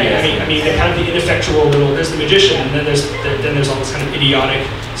thing, right? I mean, the kind of the ineffectual little. There's the magician, and then there's all this kind of idiotic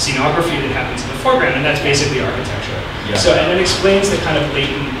scenography that happens in the foreground, and that's basically architecture. So, and it explains the kind of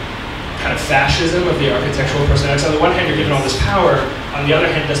latent kind of fascism of the architectural personality. So on the one hand, you're given all this power. On the other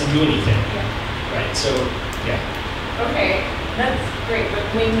hand, it doesn't do anything, right? So, Okay. That's great, but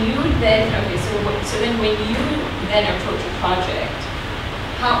when you then, so then when you then approach a project,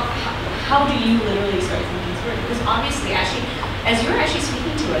 how do you literally start thinking through it? Because obviously, actually, as you're actually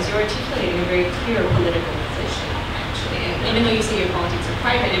speaking to us, you're articulating a very clear political position, actually, and Even though you say your politics are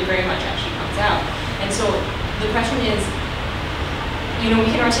private, it very much actually comes out. And so the question is, you know, we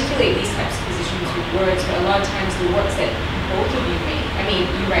can articulate these types of positions with words, but a lot of times the works that both of you make, I mean,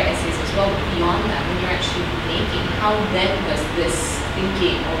 you write essays as well, but beyond that, when you're actually making, how then does this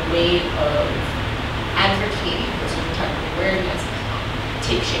thinking or way of advocating for a certain type of awareness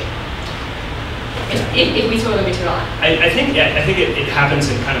take shape? If we throw the material on. I think it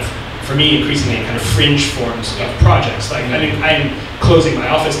happens in kind of, for me, increasingly in kind of fringe forms of projects. Like, I mean, I'm closing my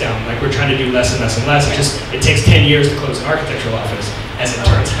office down. Like, we're trying to do less and less and less. It takes 10 years to close an architectural office, as it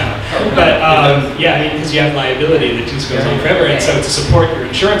turns out. But yeah, I mean, because you have liability that just goes on forever, and so to support your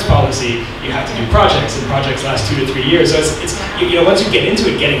insurance policy, you have to do projects, and projects last 2 to 3 years. So it's you know, once you get into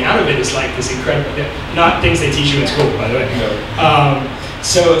it, getting out of it is like this incredible. Not things they teach you in school, by the way.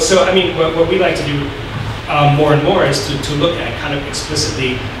 So I mean, what we like to do more and more is to look at kind of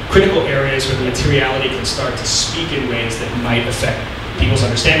explicitly critical areas where the materiality can start to speak in ways that might affect people's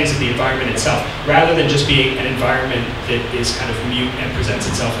understandings of the environment itself, rather than just being an environment that is kind of mute and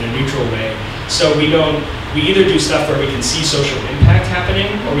presents itself in a neutral way. So we either do stuff where we can see social impact happening,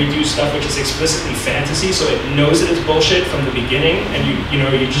 or we do stuff which is explicitly fantasy, so it knows that it's bullshit from the beginning, and you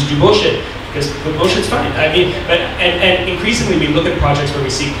just do bullshit. Because the bullshit's fine. I mean, and increasingly we look at projects where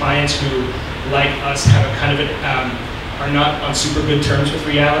we see clients who, like us, have a kind of are not on super good terms with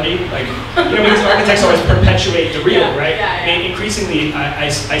reality. Like, you know, because architects always perpetuate the real, right? I mean, increasingly, I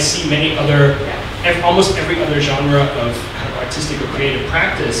see many other, almost every other genre of kind of artistic or creative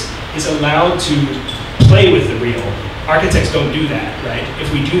practice is allowed to play with the real. Architects don't do that, right?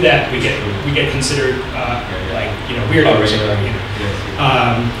 If we do that, we get considered like, you know, weirdos.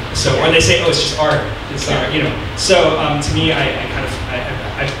 So, or they say, oh, it's just art. It's art, you know. So to me,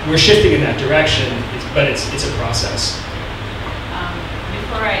 we're shifting in that direction, but it's a process.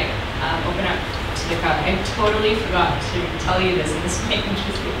 Before I open up to the crowd, I totally forgot to tell you this, and this might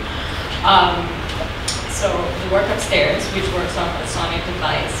interest you. So the work upstairs, which works off a sonic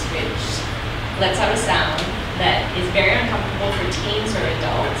device, which lets out a sound that is very uncomfortable for teens or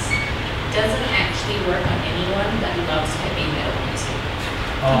adults, doesn't actually work on anyone that loves heavy metal music.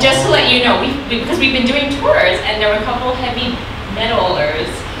 Just to let you know, because we've been doing tours, and there were a couple heavy metalers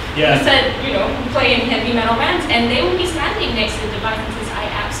who said, you know, who play in heavy metal bands, and they would be standing next to the device and says, I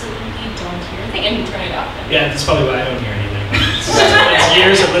absolutely don't hear anything, and you turn it off. Yeah, that's probably why I don't hear anything. It's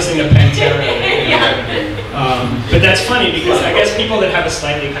years of listening to Pantera. But that's funny, because I guess people that have a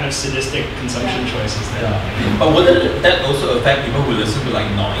slightly kind of sadistic consumption choices. But wouldn't that also affect people who listen to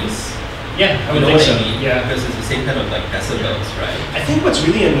like noise? Yeah, I would think so. Yeah, because it's the same kind of like decibels, right? I think what's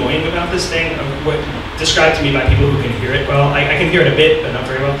really annoying about this thing, what described to me by people who can hear it well, I can hear it a bit, but not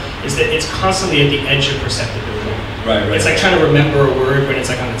very well, is that it's constantly at the edge of perceptibility. Right. It's like trying to remember a word when it's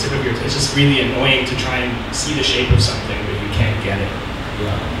like on the tip of your tongue. It's just really annoying to try and see the shape of something, but you can't get it.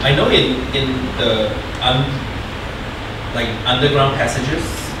 Yeah. I know in the like underground passages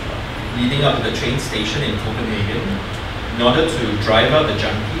leading up to the train station in Copenhagen, in order to drive out the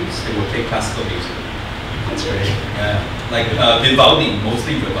junkies, they will play classical music. That's great. Yeah, like Vivaldi,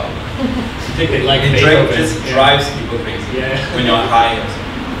 mostly Vivaldi. I think they like it just drives people crazy. Yeah. When you're high or something.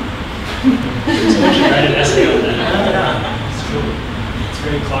 Someone should write an essay on that. Yeah, it's true. It's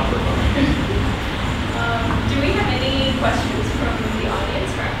very clockwork. Do we have any questions from the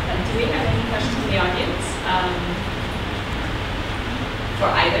audience? Do we have any questions from the audience? For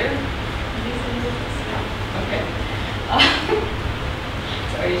either of these individuals? No? Okay.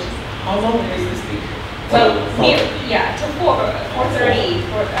 Sorry, it's just... How long is this thing? Well, till 4:30.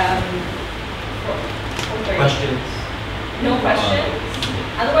 4:30. Questions? No questions?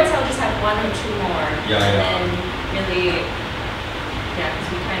 Otherwise, I'll just have one or two more. And really, because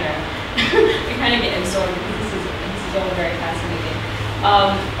we kind of get absorbed, because this is all very fascinating.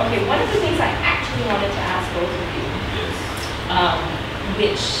 Okay, one of the things I actually wanted to ask both of you,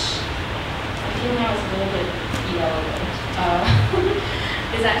 which I feel now is a little bit irrelevant,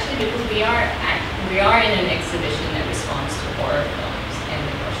 is actually because we are in an exhibition that responds to horror films and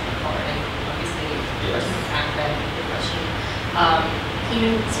the question of horror, and obviously the question of ACTA, the question.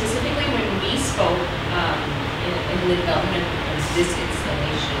 Even specifically when we spoke in the development of this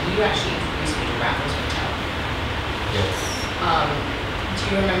installation, you actually introduced me to Raffles Hotel. Yes.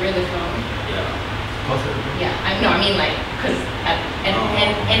 Do you remember the film? Yeah. Yeah, I mean like, because,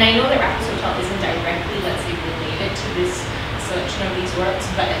 and I know that Raffles Hotel isn't directly, let's say, related to this selection of these works,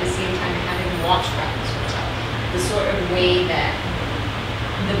 but at the same time, having watched Raffles Hotel, the sort of way that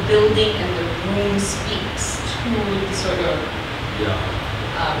the building and the room speaks to the sort of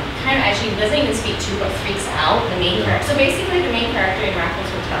kind of actually doesn't even speak to, but freaks out the main character. So basically, the main character in Raffles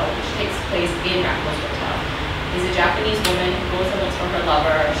Hotel, which takes place in Raffles Hotel, is a Japanese Japanese woman who goes and looks for her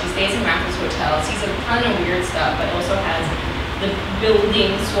lover. She stays in Raffles Hotel, sees a ton of weird stuff, but also has the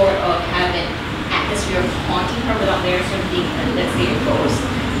building sort of have an atmosphere of haunting her without there sort of being, let's say, a ghost.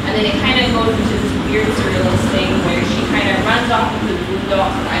 And then it kind of goes into this weird surrealist thing where she kind of runs off into the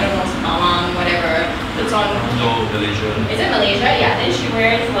boondocks, I don't know, Malang, whatever, puts on... No, Malaysia. Is it Malaysia? Yeah, then she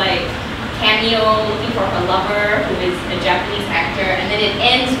wears like cameo looking for her lover who is a Japanese actor, and then it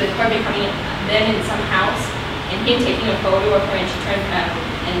ends with her becoming them in some house and him taking a photo of her, and she turns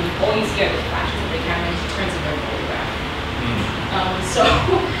and all you see are the flashes of the camera and she turns into a photograph. So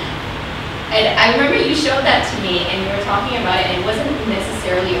and I remember you showed that to me and you were talking about it, and it wasn't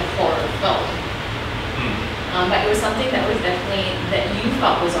necessarily a horror film. But it was something that was definitely, that you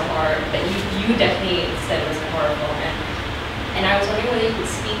felt was a horror, that you definitely said was a horror film. And I was wondering whether you could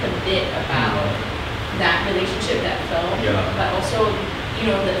speak a bit about that relationship, that film, but also,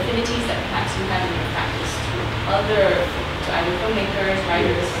 you know, the affinities that perhaps you have in your practice to either filmmakers,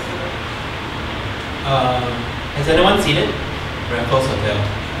 writers, Has anyone seen it? Raffles Hotel.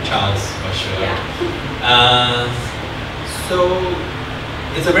 Charles, for sure. Yeah. So,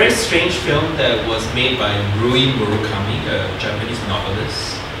 it's a very strange film that was made by Rui Murakami, a Japanese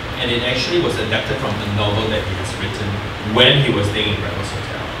novelist, and it actually was adapted from a novel that he has written when he was staying in Raffles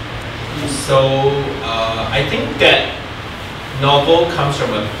Hotel. So, I think that novel comes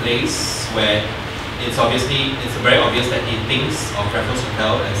from a place where it's very obvious that he thinks of Raffles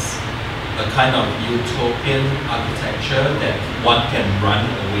Hotel as a kind of utopian architecture that one can run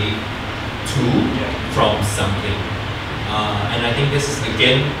away to from something. And I think this is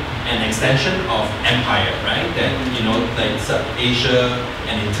again an extension of empire, right? That, you know, like Asia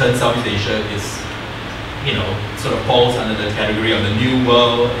and in turn Southeast Asia is, you know, sort of falls under the category of the new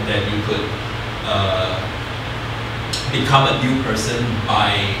world, and that you could become a new person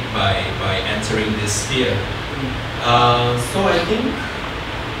by entering this sphere. So I think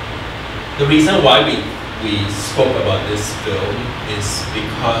the reason why we spoke about this film is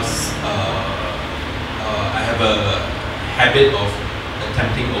because I have a habit of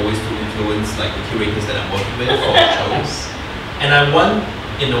attempting always to influence like the curators that I'm working with for shows, and I want,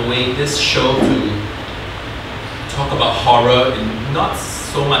 in a way, this show to talk about horror in not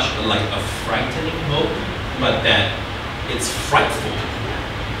so much like a frightening mode, but that it's frightful,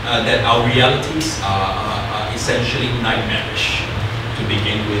 that our realities are essentially nightmarish to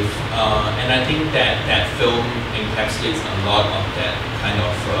begin with, and I think that film encapsulates a lot of that kind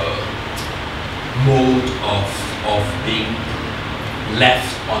of mode of being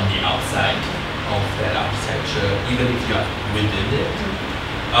left on the outside of that architecture, even if you're within it.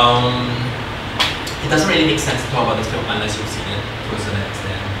 It doesn't really make sense to talk about this film unless you've seen it to a certain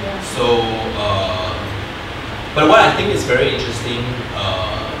extent. So, but what I think is very interesting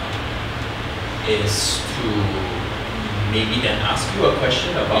is to maybe then ask you a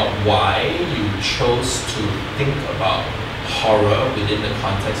question about why you chose to think about horror within the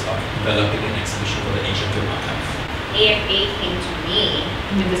context of developing an exhibition for the Asian Film Archive. AFA came to me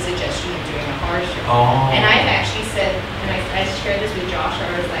with the suggestion of doing a horror show. Oh. And I've actually said, and I shared this with Josh,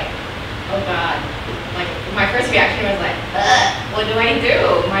 I was like, oh God, like my first reaction was like, what do I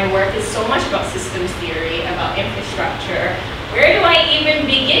do? My work is so much about systems theory, about infrastructure. Where do I even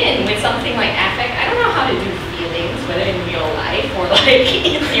begin with something like affect? I don't know how to do feelings, whether in real life or like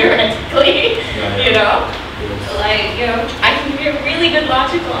theoretically, you know? Like, you know, I can be a really good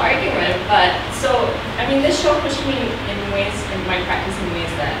logical argument, but so, I mean, this show pushed me in ways, in my practice in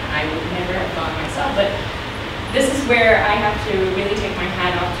ways that I would never have gone myself, but this is where I have to really take my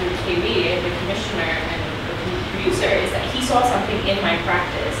hat off to KV, the commissioner and the producer, is that he saw something in my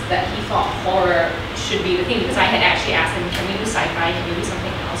practice that he thought horror should be the thing, because I had actually asked him, can we do sci-fi, can we do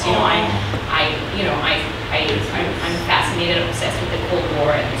something else? You know, I'm fascinated and obsessed with the Cold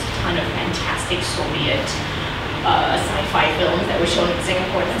War, and there's a ton of fantastic Soviet sci-fi films that were shown in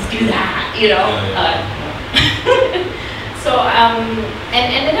Singapore. Let's do that, you know. So and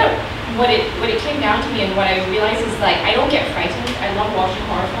ended up what it came down to me, and what I realized is like I don't get frightened. I love watching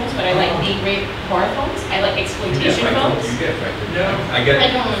horror films, but I like B-grade horror films. I like exploitation films. You get frightened? No, I get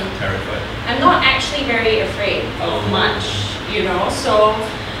terrified. I'm not actually very afraid of much, you know. So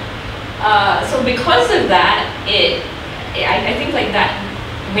so because of that, I think like that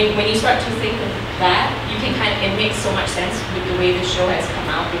when you start to think of that, you can kind of, it makes so much sense with the way the show has come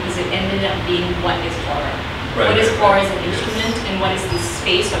out, because it ended up being what is horror. What is horror as an instrument, and what is the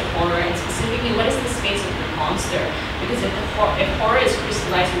space of horror, and specifically what is the space of the monster? Because if horror is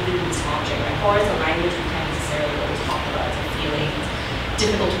crystallized within this object, right? Horror is a language we can't necessarily always talk about, it's a feeling,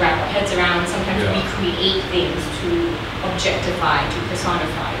 difficult to wrap our heads around. Sometimes Yeah. we create things to objectify, to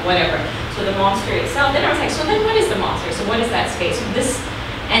personify, whatever. So the monster itself, then I was like, so then what is the monster? So what is that space? So this,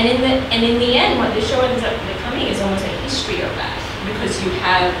 and in the end, what the show ends up becoming is almost a history of that, because you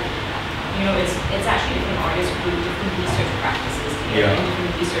have, you know, it's actually different artists who do different research practices together Yeah. and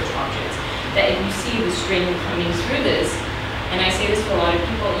different research objects. That if you see the string coming through this, and I say this to a lot of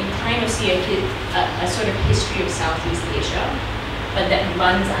people, you kind of see a sort of history of Southeast Asia, but that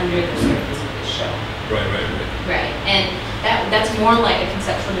runs under the surface of the show. Right. Right, and that's more like a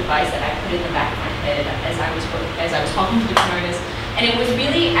conceptual device that I put in the back of my head as I was talking to different artists, and it was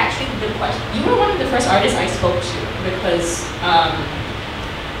really actually the question. You were one of the first artists I spoke to because,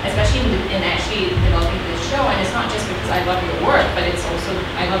 especially in actually developing this show, and it's not just because I love your work, but it's also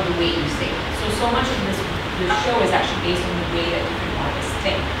I love the way you think. So much of this show is actually based on the way that different artists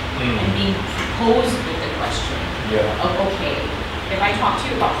think and being posed with the question of, okay, if I talk to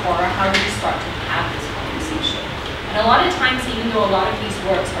you about horror, how do you start to have this conversation? And a lot of times, even though a lot of these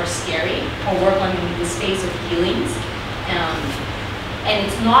works are scary or work on the space of feelings, and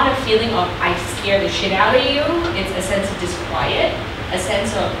it's not a feeling of I scare the shit out of you, it's a sense of disquiet, a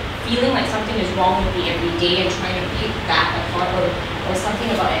sense of feeling like something is wrong with me every day and trying to pick that apart, or something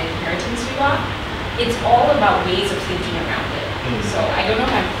about an inheritance we got. It's all about ways of thinking around it. So I don't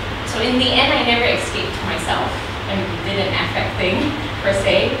know how, so in the end I never escaped myself and did an affect thing per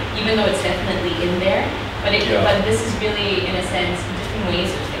se, even though it's definitely in there. But this is really, in a sense, different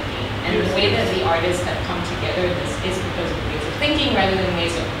ways of thinking. And the way that the artists have come together, this is because of ways of thinking rather than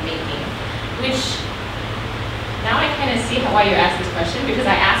ways of making. Which, now I kind of see why you asked this question, because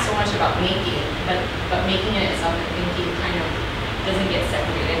I asked so much about making, but making in itself and thinking kind of doesn't get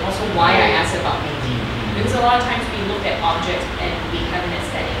separated. And also why I asked about making. Because a lot of times we look at objects and we have an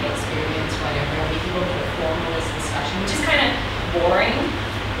aesthetic experience, whatever, and we can go to a formalist discussion, which is kind of boring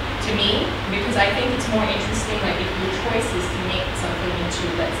to me, because I think it's more interesting, like if your choice is to make something into,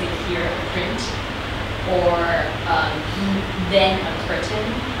 let's say here, a print, or then a curtain,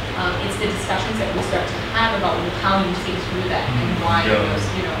 it's the discussions that we start to have about how you think through that and why those,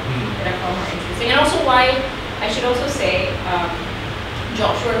 you know, that I found more interesting. And also why, I should also say,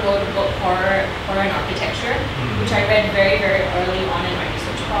 Joshua wrote a book, Horror and Architecture, which I read very, very early on in my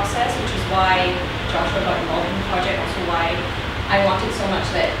research process, which is why Joshua got involved in the project, also why I wanted so much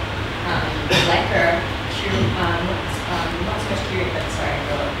that Lekker, not so much Curator, but sorry,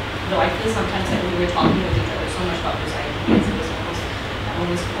 though I feel sometimes that we were talking with each other so much about those ideas, it was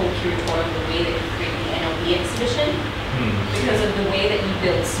almost co-curatorial the way that you create the NLB exhibition, because of the way that you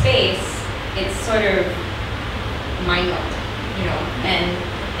build space, it's sort of mind-numbing. You know,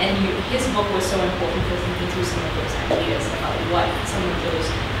 and his book was so important for thinking through some of those ideas about what some of those,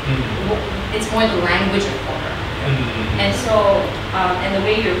 it's more the language of horror. And so, and the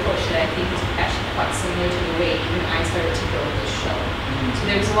way you approach it, I think is actually quite similar to the way even I started to build this show. So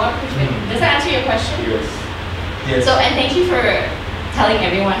there was a lot of pushback. Does that answer your question? Yes. So, and thank you for telling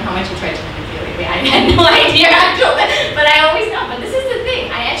everyone how much you tried to manipulate me. I had no idea actually, but I always know. But this is the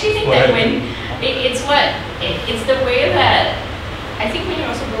thing. I actually think that when, it's the way that, I think when you're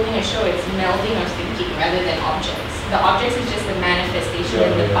also building a show, it's melding of thinking rather than objects. The objects is just the manifestation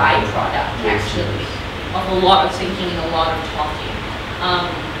and the byproduct, actually, of a lot of thinking and a lot of talking.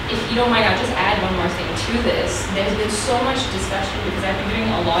 If you don't mind, I'll just add one more thing to this. There's been so much discussion because I've been doing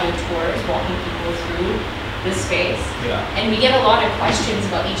a lot of tours, walking people through this space, and we get a lot of questions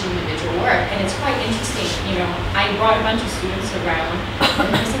about each individual work, and it's quite interesting. You know, I brought a bunch of students around, and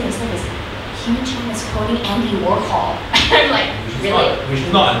the first thing they said was, Heman Chong is quoting Andy Warhol. I'm like, really? Which is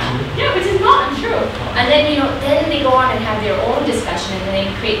not untrue. Yeah, which is not untrue. And then, you know, then they go on and have their own discussion, and then they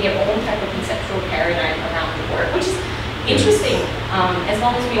create their own type of conceptual paradigm around the work, which is interesting, as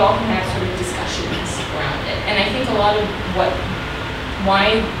long as we all can have sort of discussions around it. And I think a lot of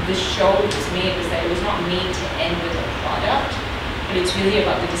why the show was made was that it was not made to end with a product, but it's really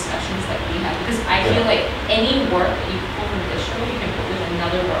about the discussions that we have. Because I feel like any work that you pull from this show, you can put with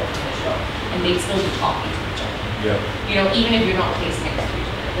another work from the show, and they'd still be talking to each other. You know, even if you're not placed next to each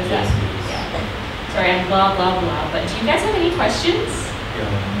other. Does that? Sorry, I'm blah, blah, blah. But do you guys have any questions?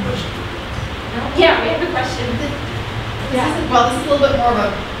 No? Yeah, we have a question. This is a little bit more of a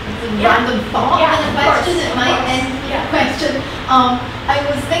random thought than a question. It might end a question. I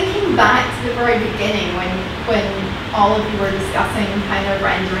was thinking back to the very beginning when all of you were discussing kind of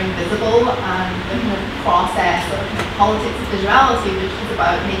rendering visible and the kind of process or kind of politics of visuality, which is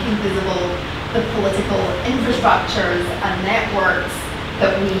about making visible the political infrastructures and networks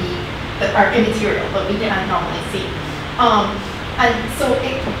that are immaterial, that we can't normally see. And so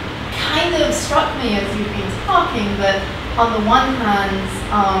it kind of struck me as you've been talking that on the one hand,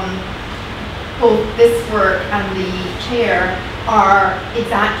 both this work and the chair are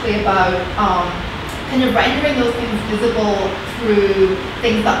exactly about kind of rendering those things visible through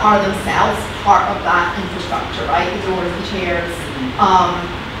things that are themselves part of that infrastructure, right? The doors, the chairs,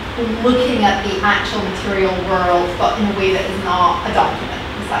 looking at the actual material world, but in a way that is not a document,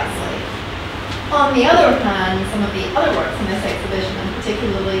 precisely. On the other hand, some of the other works in this exhibition, and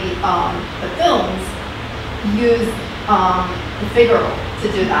particularly the films, use the figure to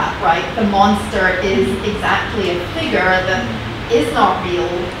do that, right? The monster is exactly a figure that is not real,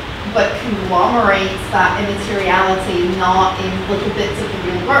 but conglomerates that immateriality not in little bits of the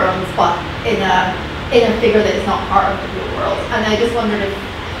real world, but in a figure that is not part of the real world. And I just wondered if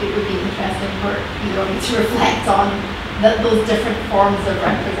it would be interesting for you to reflect on those different forms of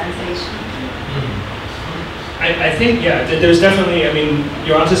representation. I think, yeah, there's definitely, I mean,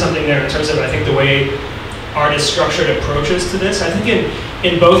 you're onto something there in terms of, I think, the way artists structured approaches to this. I think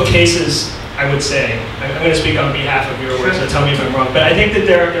in both cases, I would say, I'm going to speak on behalf of your work, so tell me if I'm wrong, but I think that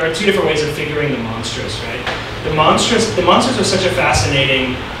there are two different ways of figuring the monstrous, right? The monsters are such a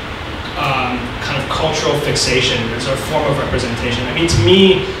fascinating kind of cultural fixation, as a form of representation. I mean, to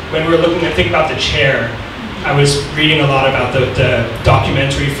me, when we're looking at, think about the chair, I was reading a lot about the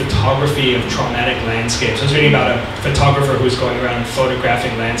documentary photography of traumatic landscapes. I was reading about a photographer who was going around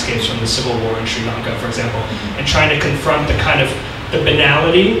photographing landscapes from the Civil War in Sri Lanka, for example, and trying to confront the kind of the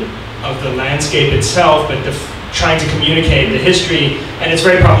banality of the landscape itself, but trying to communicate the history. And it's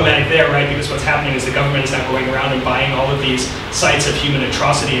very problematic there, right? Because what's happening is the government is now going around and buying all of these sites of human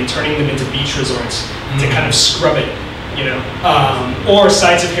atrocity and turning them into beach resorts to kind of scrub it. You know, or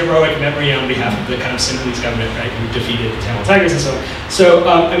sites of heroic memory on behalf of the kind of Sinhalese government, right, who defeated the Tamil Tigers and so on. So,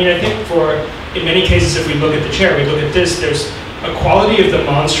 I mean, I think in many cases, if we look at the chair, we look at this, there's a quality of the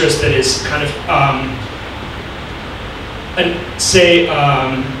monstrous that is kind of,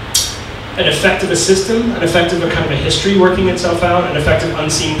 an effect of a system, an effect of a kind of a history working itself out, an effect of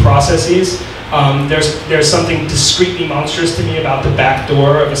unseen processes. There's something discreetly monstrous to me about the back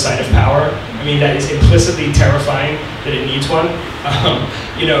door of a site of power. I mean, that is implicitly terrifying that it needs one.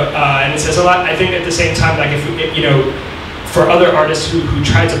 And it says a lot. I think at the same time, like for other artists who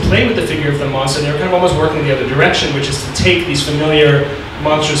tried to play with the figure of the monster, they're kind of almost working the other direction, which is to take these familiar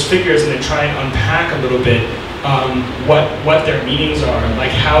monstrous figures and then try and unpack a little bit what their meanings are,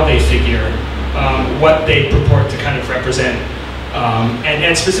 like how they figure, what they purport to kind of represent.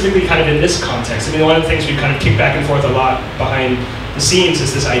 And specifically kind of in this context. I mean, one of the things we kind of kick back and forth a lot behind the scenes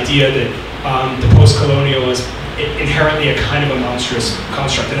is this idea that the post-colonial is inherently a kind of a monstrous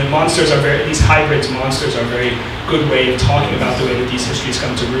construct. And then these hybrids, monsters are a very good way of talking about the way that these histories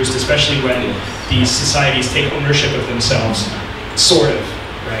come to roost, especially when these societies take ownership of themselves, sort of,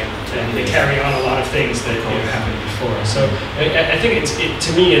 right? And they carry on a lot of things that happened before. So I think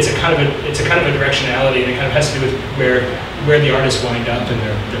to me it's a kind of a directionality, and it kind of has to do with where the artists wind up in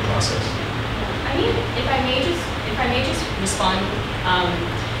their process. I mean, if I may just respond,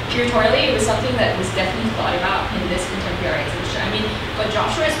 curatorially, it was something that was definitely thought about in this contemporary exhibition. I mean, what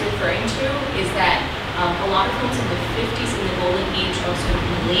Joshua is referring to is that a lot of films in the 50s, in the golden age of sort of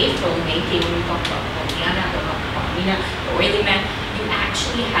Malay filmmaking, when we talk about Pontianak, the Oily Man, you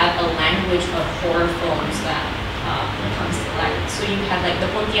actually have a language of horror films that comes to light. So you have like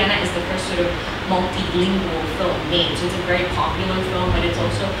the Pontianak is the first sort of multilingual film made. So it's a very popular film, but it's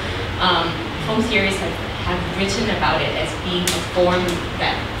also film theorists have written about it as being a form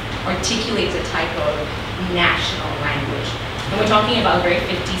that articulates a type of national language. And we're talking about a very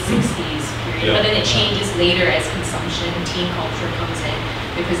 50s, 60s period, but then it changes later as consumption and teen culture comes in,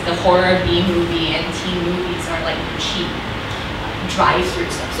 because the horror B-movie and teen movies are like cheap drive-through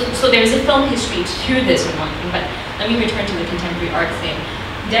stuff. So there's a film history to this and one thing, but let me return to the contemporary art thing.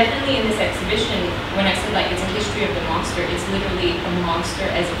 Definitely in this exhibition, when I said like it's a history of the monster, it's literally a monster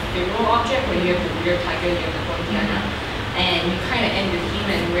as a figural object, where you have the rear tiger, you have the Pontianak, and you kind of end with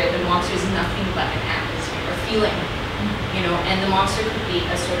Heman, where the monster is nothing but an atmosphere or feeling, and the monster could be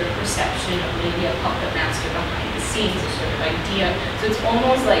a sort of perception of maybe a puppet master behind the scenes, a sort of idea. So it's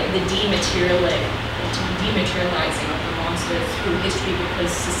almost like the dematerializing of the monster through history,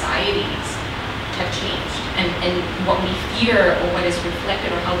 because societies have changed, and what we fear or what is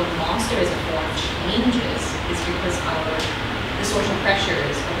reflected, or how the monster as a form changes, is because the social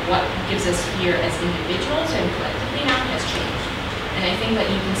pressures of what gives us fear as individuals and collectively now has changed. And I think that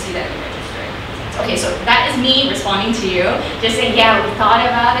you can see that in registering. Okay, so that is me responding to you, just saying, yeah, we thought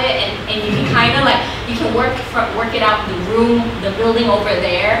about it, and you can kind of like, you can work it out. The building over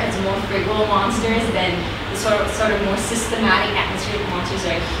there has more friggle monsters than the sort of more systematic atmospheric monsters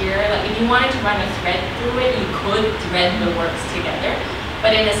are here. Like if you wanted to run a thread through it, you could thread the works together.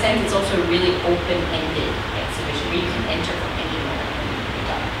 But in a sense, it's also a really open-ended exhibition where you can enter from anywhere.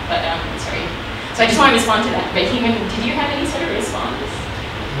 But sorry. So I just want to respond to that. But Heman, did you have any sort of response?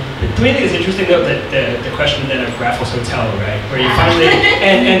 To me, I think it's interesting though that the question then of Raffles Hotel, right, where you finally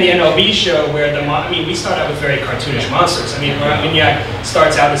and the NLB show where I mean, we start out with very cartoonish monsters. I mean, Armagnac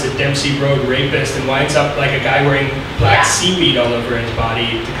starts out as a Dempsey Road rapist and winds up like a guy wearing black seaweed all over his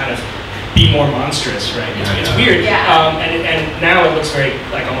body to kind of be more monstrous, right? It's weird, and now it looks very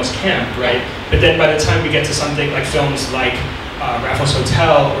like almost camp, right? But then by the time we get to something like films like Raffles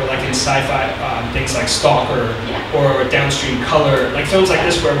Hotel, or like in sci-fi, things like Stalker, or Downstream Color, like films like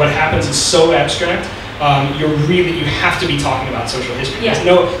this where what happens is so abstract, you have to be talking about social history.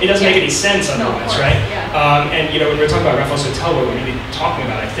 It doesn't make any sense otherwise, right? And when we're talking about Raffles Hotel, what we're really talking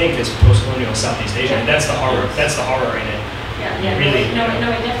about, I think, is post-colonial Southeast Asia, and that's the horror. That's the horror in it. Really. No, it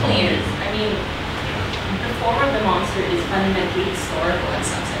definitely is. I mean, the form of the monster is fundamentally historical in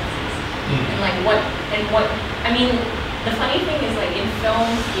some senses, I mean. The funny thing is, like in film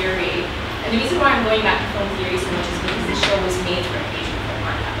theory, and the reason why I'm going back to film theory so much is because this show was made for an Asian film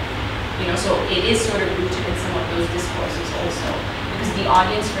archive. So it is sort of rooted in some of those discourses also, because the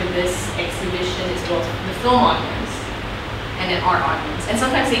audience for this exhibition is both the film audience and an art audience, and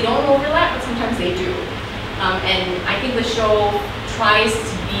sometimes they don't overlap, but sometimes they do. And I think the show tries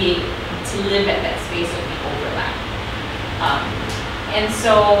to live at that space of the overlap. And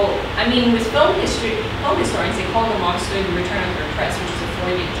so, I mean, with film historians, they call the monster the return of the repressed, which is a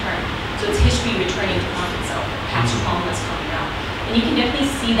Freudian term. So it's history returning to haunt itself, past traumas coming out. And you can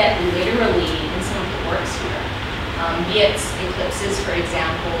definitely see that literally in some of the works here. Viet's Eclipses, for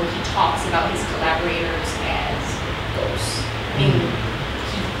example, he talks about his collaborators as ghosts. I mean,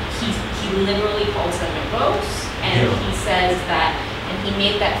 he literally calls them a ghost, and he says that, and he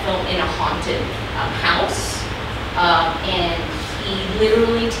made that film in a haunted house, and he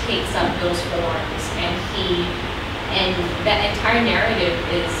literally takes up those forms, and that entire narrative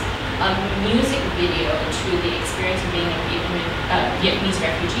is a music video to the experience of being a Vietnamese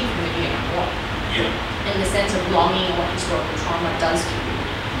refugee from the Vietnam War. In the sense of longing and what historical trauma does to you.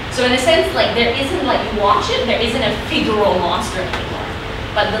 So in a sense, like there isn't, like you watch it, there isn't a figural monster anymore,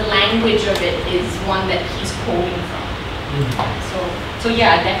 but the language of it is one that he's quoting from. So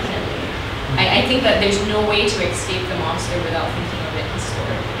yeah, definitely. I think that there's no way to escape the monster without thinking of it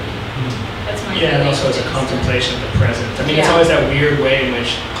historically. That's my and also as a contemplation of the present. I mean, it's always that weird way in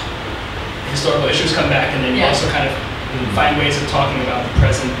which historical issues come back, and then you also kind of find ways of talking about the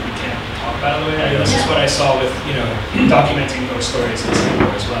present that you can't talk about in a way. This is what I saw with, documenting ghost stories in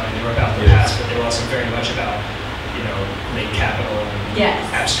Singapore as well. I mean, they were about the past, but they were also very much about, late capital and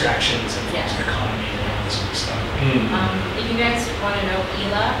abstractions and economy and all this sort of stuff. If you guys want to know,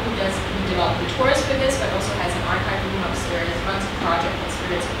 Ela, who developed the tours for this, but also has an archive room upstairs, runs a project called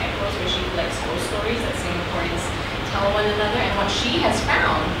Spirits of Echoes, where she collects ghost stories that Singaporeans tell one another. And what she has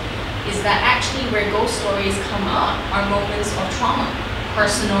found is that actually where ghost stories come up are moments of trauma,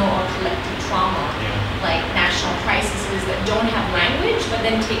 personal or collective trauma, like national crises that don't have language, but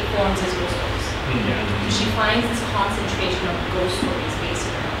then take forms as ghost stories. She finds this concentration of ghost stories based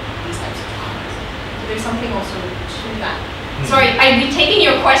around these types of traumas. So there's something also to that. Sorry, I've been taking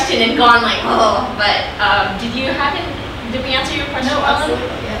your question and gone like, but did we answer your question? No, absolutely,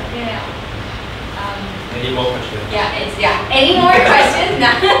 Any more questions? Any more questions?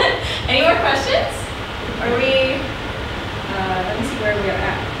 Any more questions? Are we, let me see where we are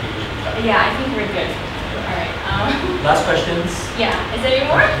at. I think we're good. All right. Last questions? Is there any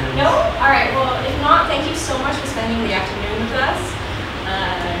more? No? All right, well, if not, thank you so much for spending the afternoon with us.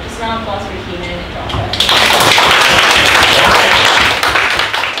 Just a round of applause for Heman and Chong.